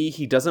 B,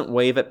 he doesn't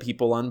wave at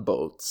people on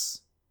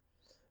boats.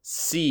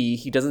 C,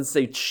 he doesn't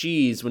say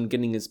cheese when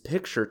getting his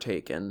picture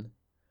taken.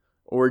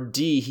 Or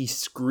D, he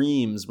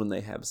screams when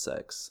they have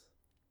sex.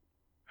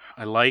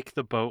 I like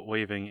the boat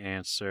waving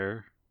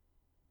answer,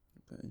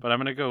 but I'm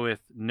going to go with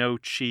no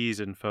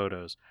cheese in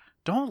photos.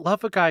 Don't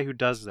love a guy who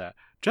does that.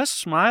 Just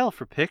smile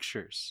for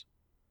pictures.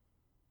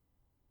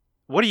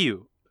 What are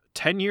you,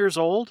 10 years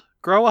old?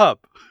 Grow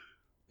up.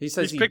 He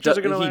says These he pictures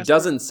are gonna last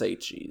doesn't say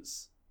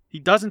cheese. He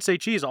doesn't say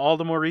cheese, all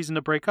the more reason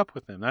to break up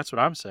with him. That's what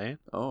I'm saying.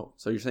 Oh,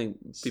 so you're saying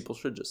people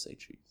should just say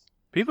cheese.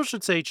 People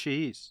should say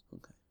cheese.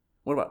 Okay.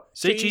 What about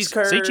say cheese?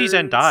 Say cheese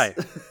and die.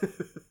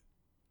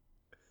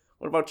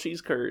 What about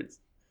cheese curds?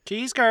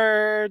 Cheese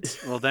curds.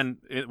 Well, then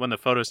when the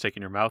photo's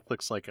taken, your mouth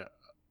looks like a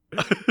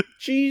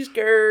cheese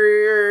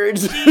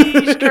curds.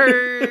 Cheese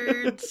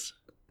curds.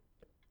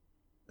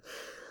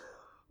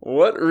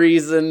 What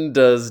reason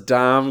does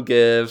Dom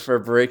give for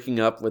breaking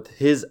up with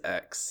his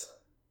ex?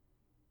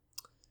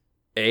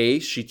 A,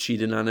 she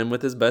cheated on him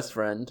with his best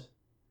friend.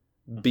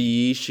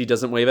 B, she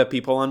doesn't wave at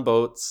people on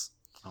boats.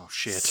 Oh,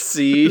 shit.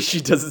 C, she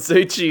doesn't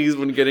say cheese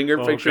when getting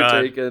her picture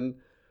taken.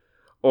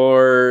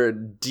 Or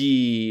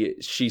D,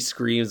 she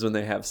screams when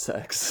they have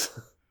sex.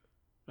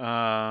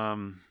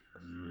 Now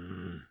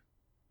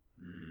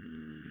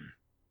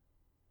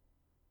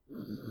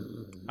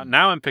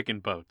I'm picking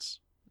boats.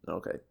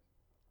 Okay.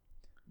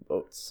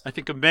 Boats. I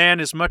think a man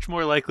is much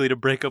more likely to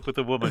break up with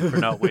a woman for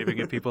not waving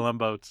at people on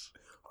boats.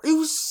 Are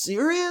you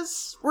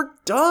serious? We're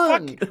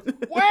done.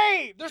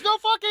 Wait, there's no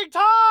fucking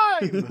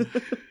time.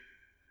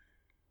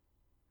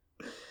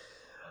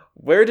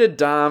 Where did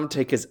Dom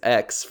take his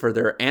ex for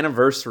their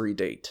anniversary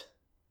date?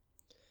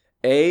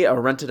 A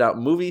rented out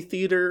movie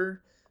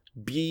theater.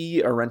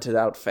 B, a rented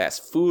out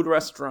fast food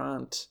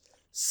restaurant.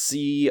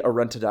 C, a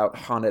rented out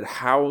haunted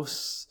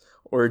house.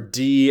 Or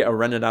D, a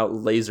rented out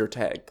laser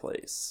tag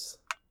place.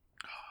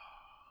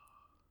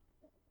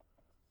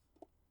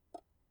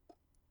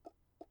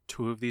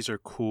 Two of these are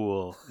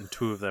cool, and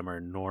two of them are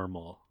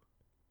normal.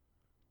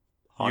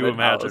 You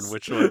imagine house.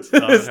 which one's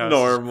It's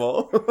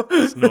normal.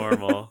 It's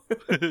normal.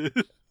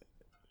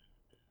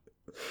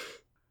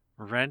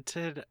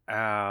 Rented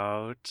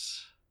out.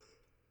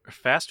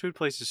 Fast food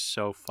place is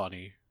so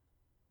funny.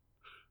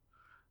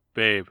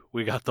 Babe,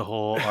 we got the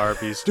whole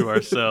Arby's to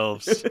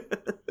ourselves.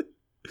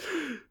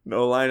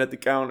 No line at the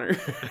counter.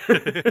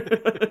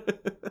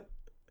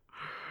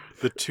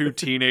 The two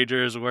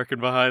teenagers working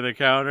behind the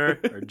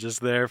counter are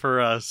just there for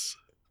us.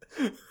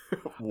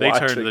 They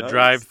turned the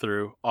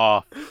drive-thru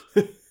off.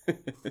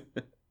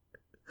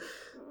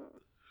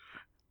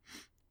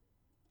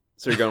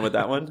 So you're going with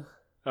that one?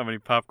 How many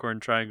popcorn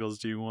triangles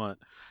do you want?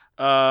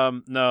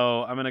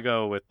 No, I'm going to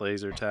go with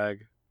laser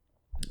tag.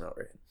 All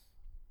right.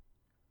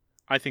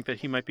 I think that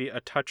he might be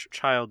a touch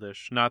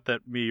childish. Not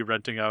that me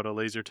renting out a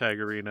laser tag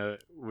arena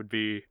would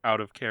be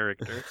out of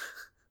character.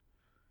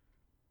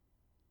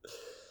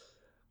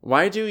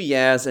 Why do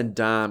Yaz and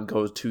Dom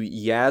go to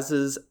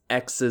Yaz's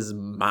ex's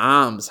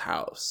mom's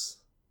house?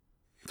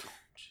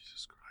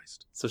 Jesus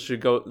Christ. So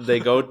they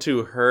go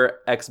to her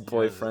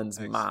ex-boyfriend's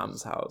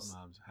mom's house.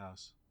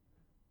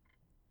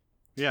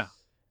 Yeah.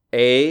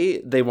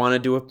 A, they want to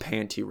do a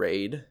panty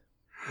raid.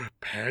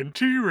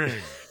 Panty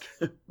raid.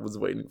 Was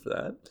waiting for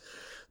that.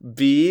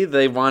 B,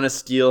 they want to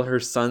steal her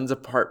son's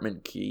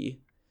apartment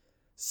key.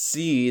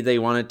 C, they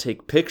want to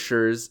take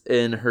pictures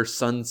in her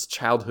son's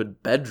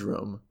childhood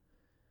bedroom.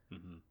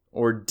 Mm-hmm.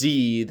 Or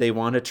D, they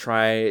want to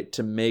try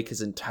to make his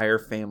entire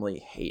family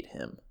hate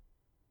him.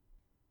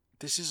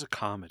 This is a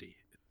comedy.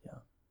 Yeah.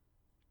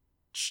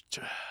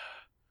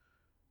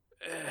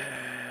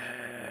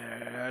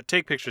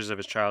 Take pictures of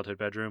his childhood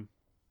bedroom.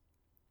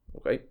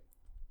 Okay.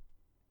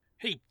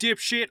 Hey,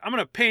 dipshit, I'm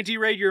going to panty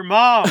raid your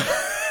mom.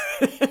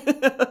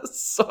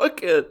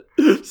 Suck it.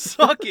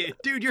 Suck it.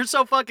 Dude, you're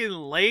so fucking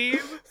lame.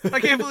 I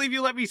can't believe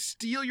you let me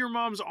steal your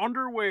mom's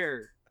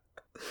underwear.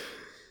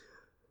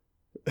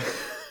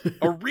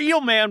 A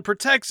real man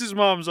protects his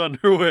mom's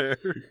underwear.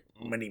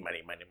 Money.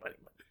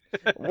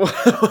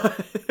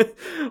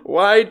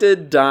 Why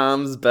did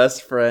Dom's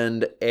best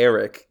friend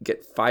Eric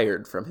get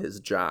fired from his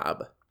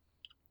job?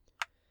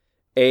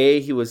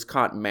 A, he was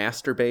caught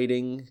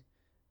masturbating.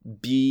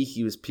 B,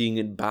 he was peeing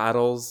in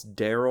bottles.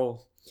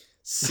 Daryl.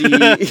 C,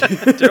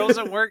 Daryl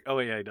doesn't work. Oh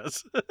yeah, he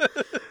does.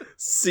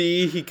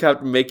 C, he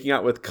kept making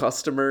out with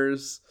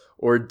customers.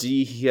 Or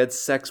D, he had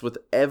sex with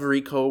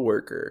every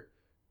coworker.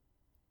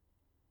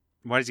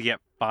 Why does he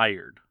get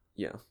fired?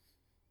 Yeah.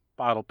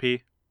 Bottle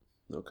pee.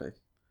 Okay.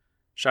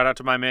 Shout out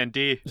to my man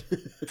D.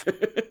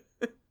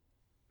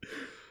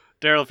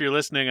 Daryl, if you're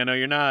listening, I know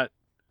you're not.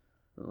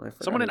 Oh,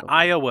 Someone in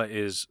Iowa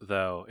is,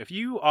 though. If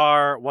you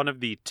are one of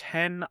the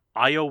 10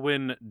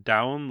 Iowan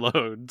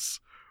downloads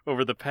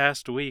over the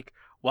past week,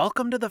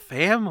 welcome to the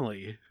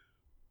family.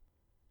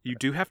 You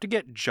do have to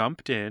get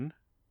jumped in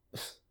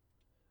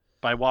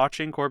by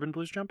watching Corbin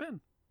Blues Jump In.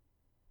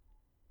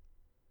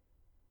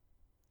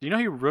 Do you know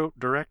he wrote,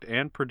 direct,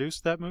 and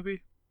produced that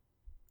movie?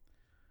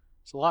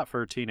 It's a lot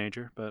for a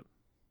teenager, but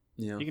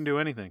yeah, he can do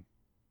anything.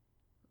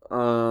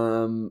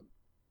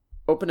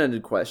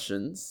 Open-ended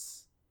questions.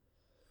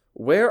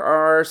 Where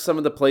are some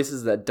of the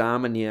places that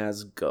Dom and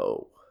Yaz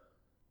go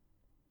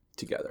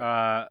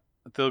together?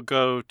 They'll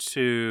go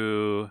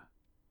to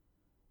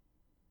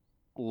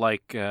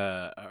like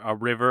a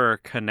river or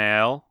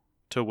canal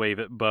to wave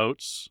at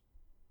boats.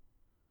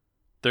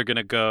 They're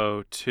gonna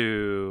go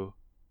to,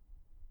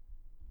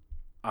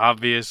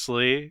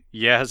 obviously,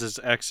 Yaz's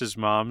ex's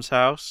mom's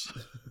house.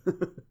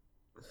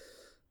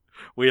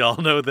 We all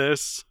know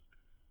this.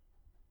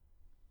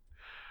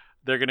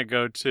 They're gonna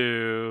go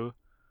to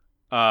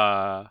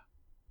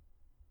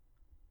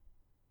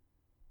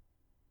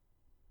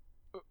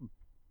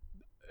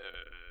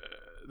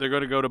they're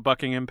going to go to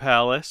Buckingham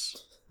Palace.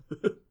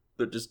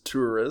 They're just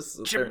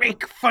tourists. To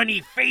make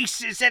funny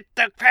faces at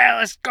the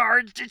palace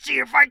guards to see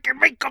if I can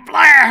make them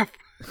laugh.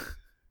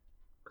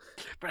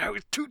 But I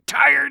was too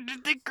tired to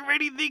think of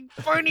anything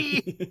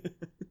funny.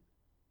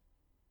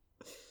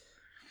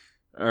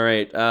 All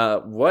right.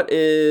 What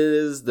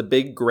is the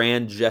big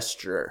grand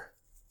gesture?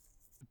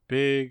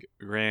 Big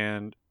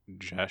grand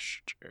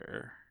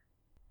gesture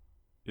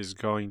is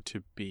going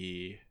to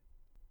be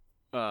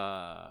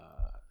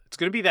it's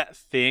going to be that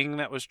thing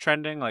that was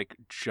trending like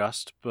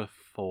just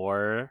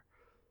before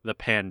the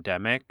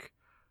pandemic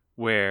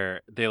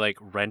where they like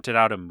rented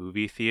out a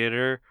movie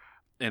theater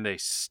and they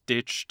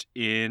stitched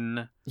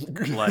in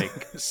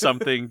like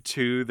something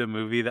to the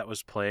movie that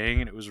was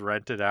playing and it was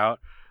rented out.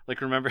 Like,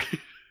 remember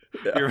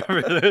Yeah. You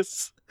remember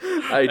this?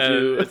 I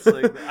do. It's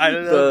like, I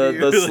don't know.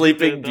 The like,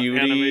 Sleeping the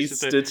Beauty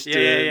stitched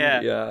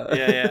in.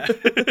 Yeah.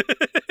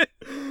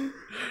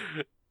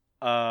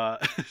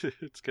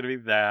 It's gonna be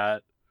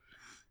that.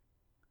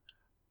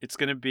 It's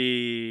gonna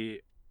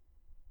be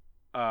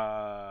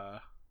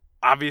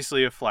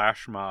obviously a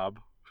flash mob.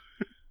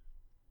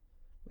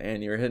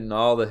 Man, you're hitting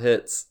all the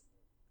hits.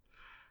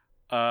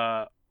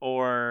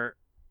 Or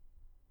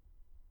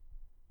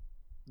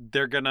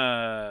they're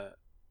gonna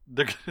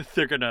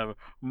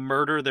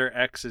murder their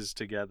exes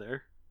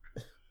together.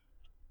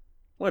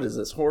 What is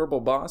this, Horrible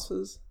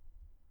Bosses?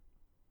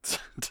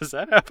 Does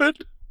that happen?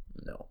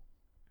 No.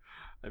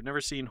 I've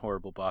never seen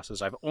Horrible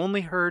Bosses. I've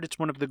only heard it's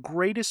one of the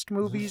greatest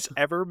movies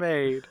ever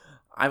made.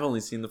 I've only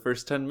seen the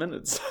first 10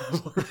 minutes of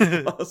Horrible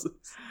And Bosses.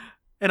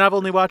 I've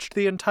only watched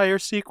the entire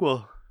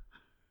sequel.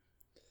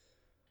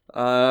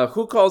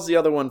 Who calls the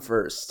other one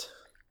first?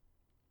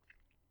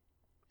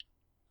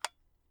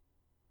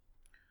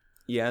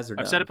 Yaz or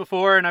Dom? I've said it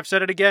before, and I've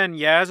said it again.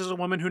 Yaz is a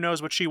woman who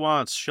knows what she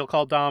wants. She'll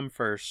call Dom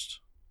first.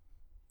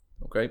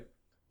 Okay.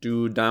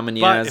 Do Dom and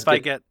But Yaz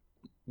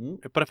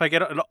if I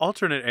get an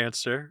alternate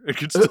answer, it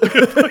can still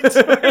get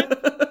points for it.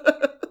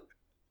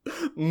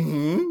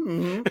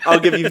 I'll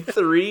give you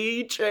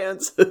 3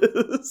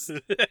 chances.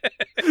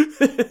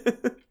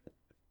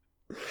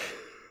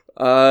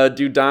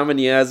 Do Dom and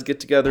Yaz get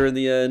together in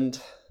the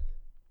end?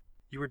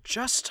 You were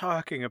just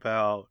talking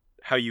about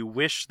how you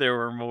wish there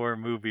were more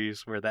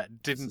movies where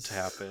that didn't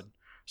happen.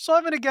 So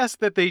I'm going to guess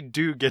that they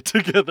do get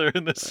together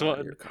in this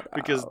one,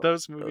 because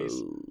those movies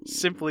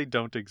simply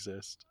don't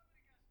exist.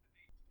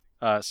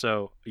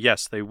 So,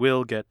 yes, they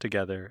will get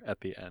together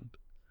at the end.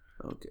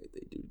 Okay,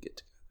 they do get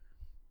together.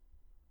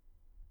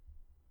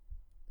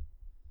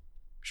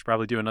 We should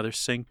probably do another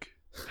sync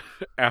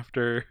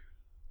after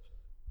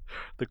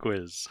the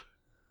quiz.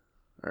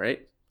 All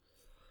right.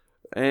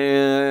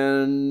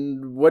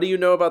 And what do you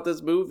know about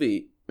this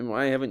movie? And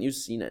why haven't you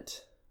seen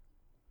it?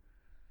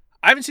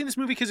 I haven't seen this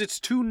movie because it's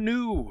too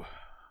new.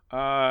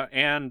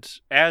 And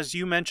as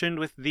you mentioned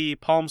with the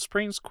Palm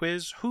Springs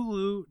quiz,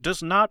 Hulu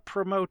does not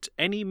promote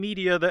any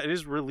media that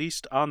is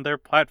released on their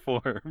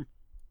platform.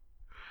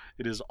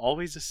 It is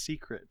always a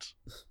secret.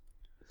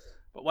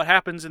 But what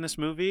happens in this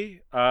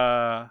movie?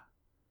 Dom,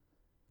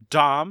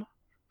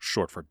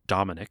 short for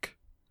Dominic,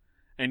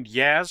 and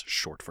Yaz,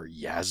 short for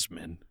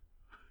Yasmin,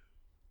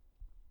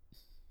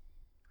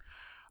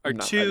 are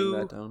not two...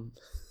 writing that down.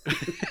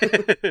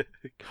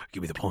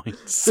 Give me the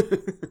points.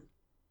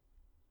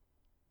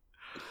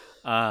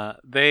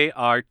 They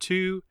are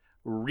two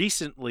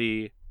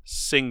recently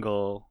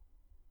single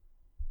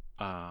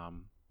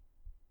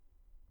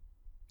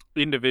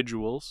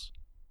individuals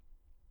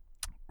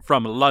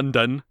from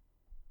London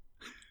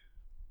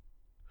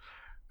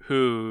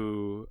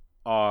who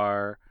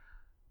are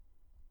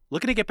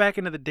looking to get back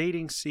into the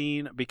dating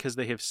scene because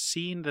they have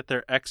seen that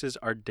their exes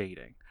are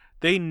dating.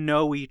 They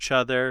know each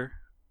other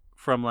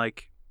from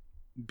like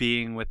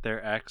being with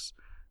their ex,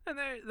 and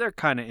they're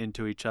kind of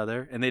into each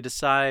other, and they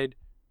decide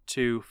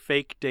to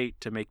fake date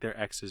to make their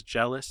exes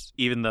jealous,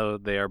 even though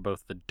they are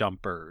both the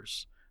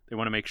dumpers. They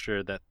want to make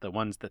sure that the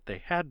ones that they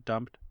had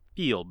dumped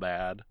feel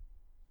bad.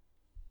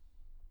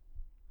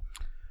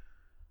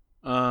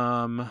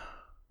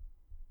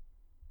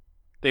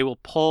 They will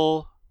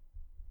pull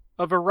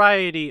a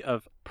variety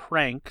of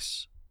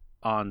pranks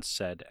on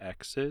said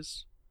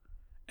exes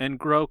and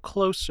grow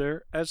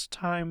closer as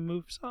time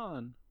moves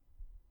on.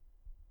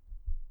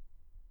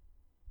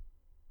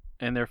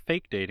 And their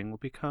fake dating will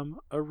become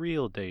a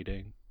real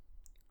dating.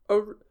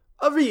 A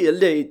real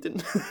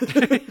dating.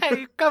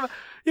 Hey,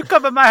 you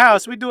come at my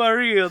house, we do a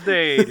real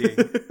dating.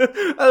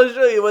 I'll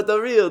show you what a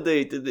real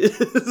dating is.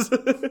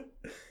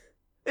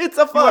 It's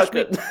a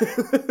fucking.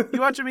 You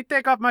watching me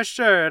take off my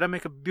shirt? I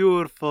make a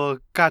beautiful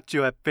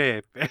cacio e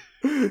pepe.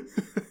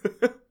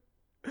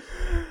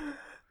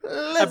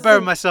 I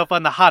burn myself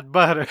on the hot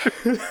butter.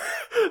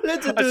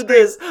 Let's do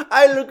this.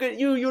 I look at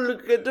you, you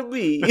look at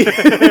me.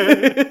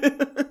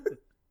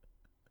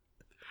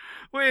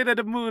 Wait at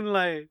the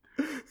moonlight.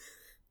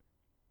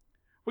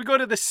 We go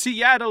to the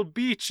Seattle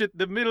beach at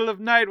the middle of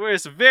night where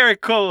it's very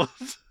cold.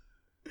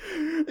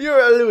 You're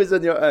a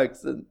losing your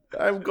accent.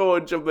 I'm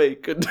going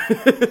Jamaican.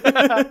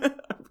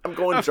 I'm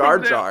going Jar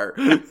Jar.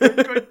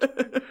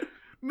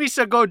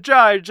 Misa go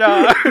Jar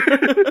Jar.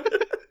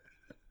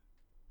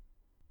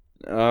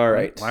 All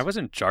right. Why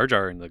wasn't Jar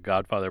Jar in The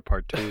Godfather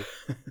Part 2?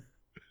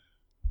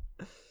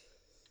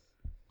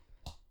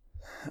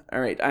 All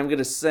right. I'm going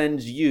to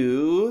send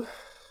you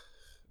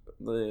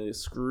the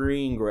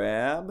screen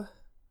grab.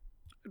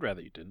 I'd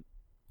rather you didn't.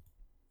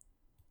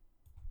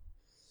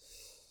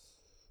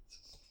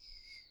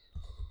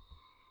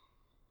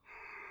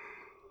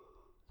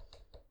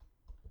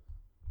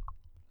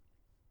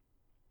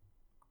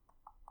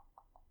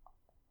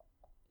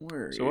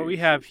 So what we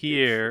have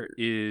here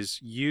is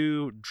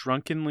you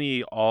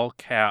drunkenly all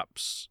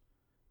caps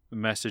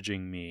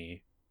messaging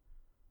me,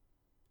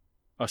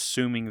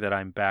 assuming that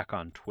I'm back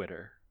on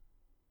Twitter.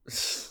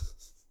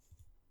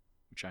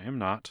 Which I am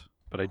not,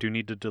 but I do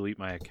need to delete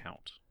my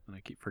account, and I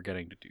keep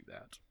forgetting to do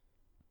that.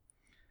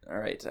 All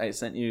right, I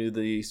sent you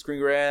the screen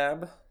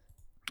grab.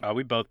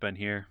 We've both been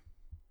here.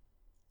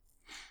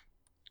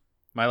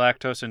 My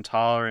lactose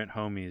intolerant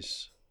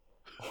homies.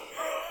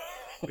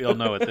 We all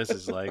know what this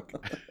is like.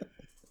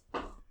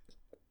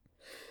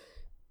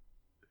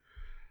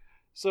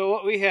 So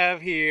what we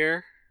have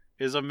here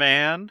is a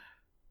man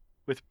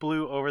with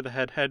blue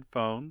over-the-head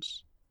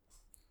headphones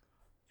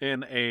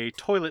in a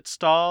toilet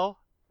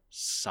stall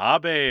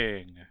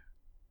sobbing.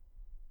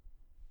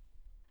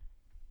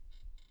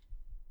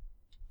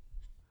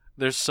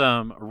 There's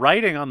some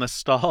writing on the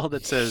stall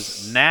that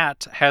says,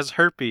 Nat has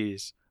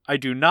herpes. I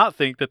do not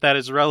think that that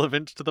is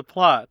relevant to the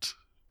plot.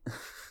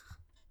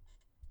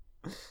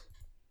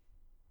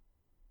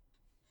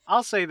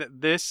 I'll say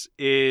that this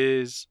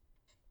is...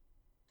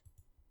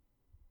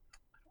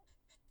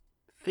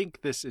 I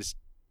think this is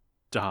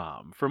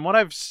Dom. From what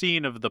I've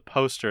seen of the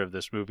poster of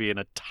this movie and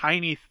a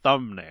tiny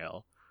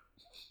thumbnail,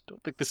 I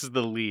don't think this is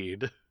the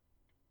lead.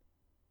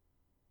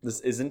 This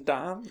isn't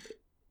Dom?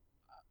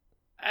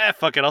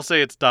 Fuck it, I'll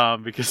say it's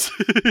Dom because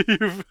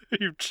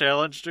you've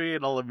challenged me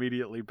and I'll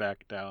immediately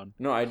back down.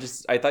 No, I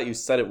thought you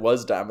said it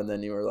was Dom, and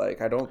then you were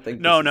like, I don't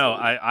think. No, this is the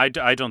lead.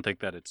 I don't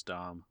think that it's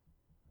Dom.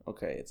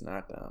 Okay, it's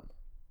not Dom.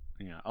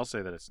 Yeah, I'll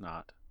say that it's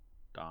not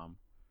Dom.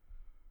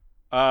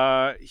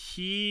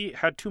 He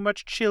had too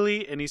much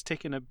chili and he's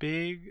taking a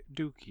big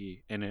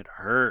dookie and it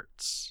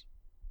hurts.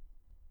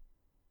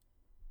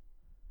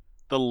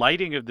 The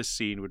lighting of the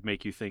scene would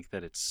make you think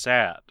that it's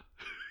sad.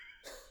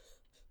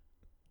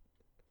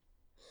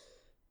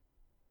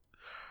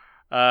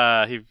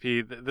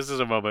 This is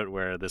a moment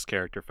where this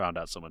character found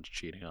out someone's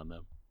cheating on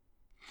them.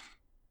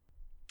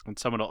 And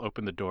someone will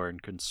open the door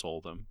and console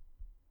them.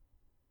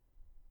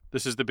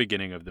 This is the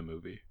beginning of the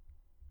movie.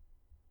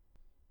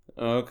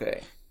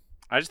 Okay.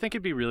 I just think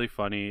it'd be really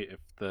funny if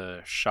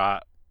the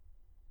shot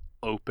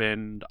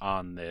opened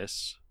on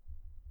this.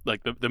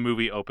 Like, the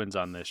movie opens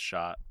on this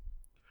shot.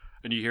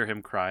 And you hear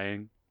him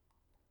crying.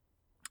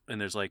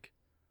 And there's, like,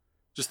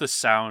 just the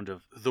sound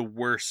of the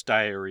worst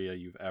diarrhea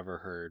you've ever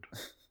heard.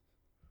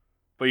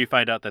 But you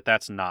find out that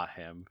that's not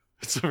him.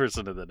 It's the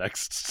person in the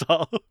next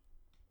stall.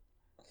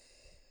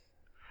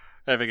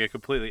 Having a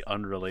completely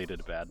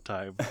unrelated bad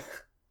time.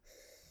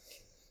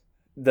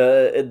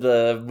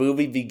 The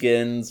movie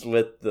begins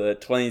with the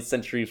 20th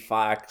Century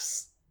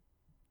Fox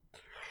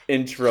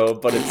intro,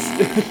 but it's...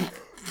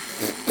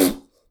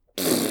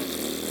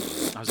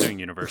 I was doing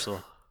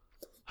Universal.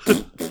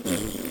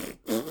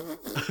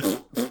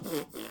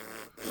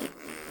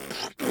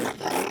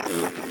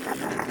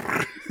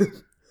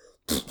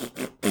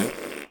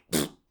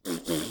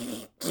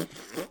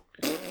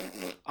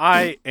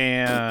 I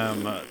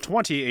am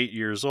 28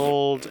 years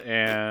old,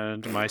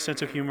 and my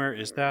sense of humor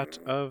is that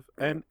of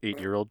an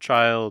 8-year-old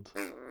child.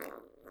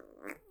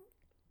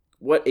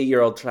 What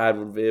 8-year-old child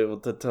would be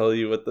able to tell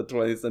you what the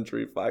 20th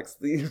Century Fox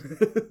theme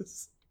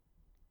is?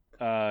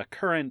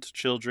 Current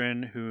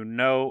children who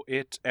know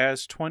it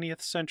as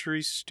 20th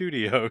Century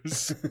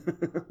Studios.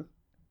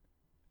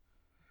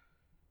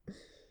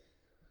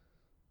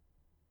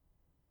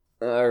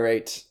 All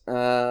right.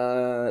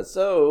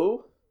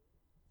 So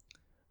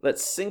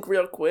let's sync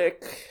real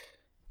quick.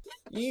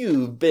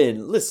 You've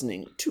been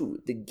listening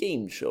to the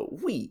game show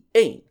We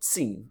Ain't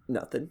Seen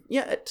Nothing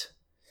Yet.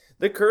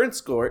 The current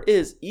score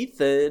is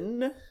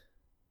Ethan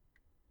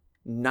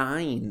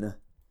 9.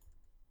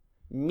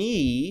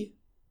 Me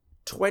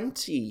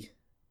 20.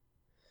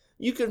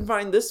 You can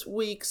find this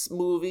week's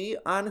movie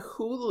on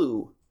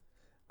Hulu.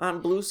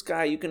 On Blue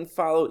Sky, you can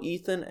follow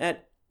Ethan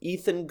at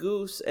Ethan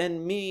Goose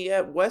and me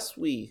at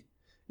Westwee.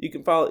 You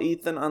can follow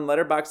Ethan on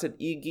Letterboxd at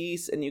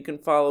eGeese, and you can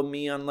follow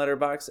me on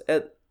Letterboxd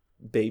at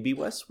Baby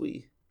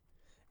Westwee.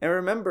 And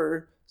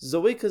remember,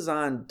 Zoe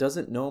Kazan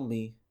doesn't know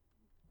me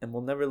and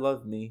will never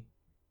love me.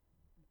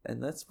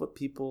 And that's what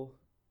people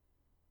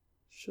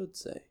should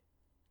say.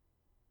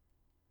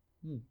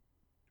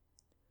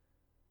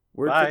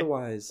 Word Bye. for the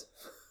wise.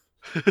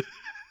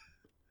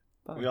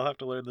 Bye. We all have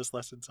to learn this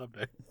lesson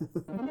someday.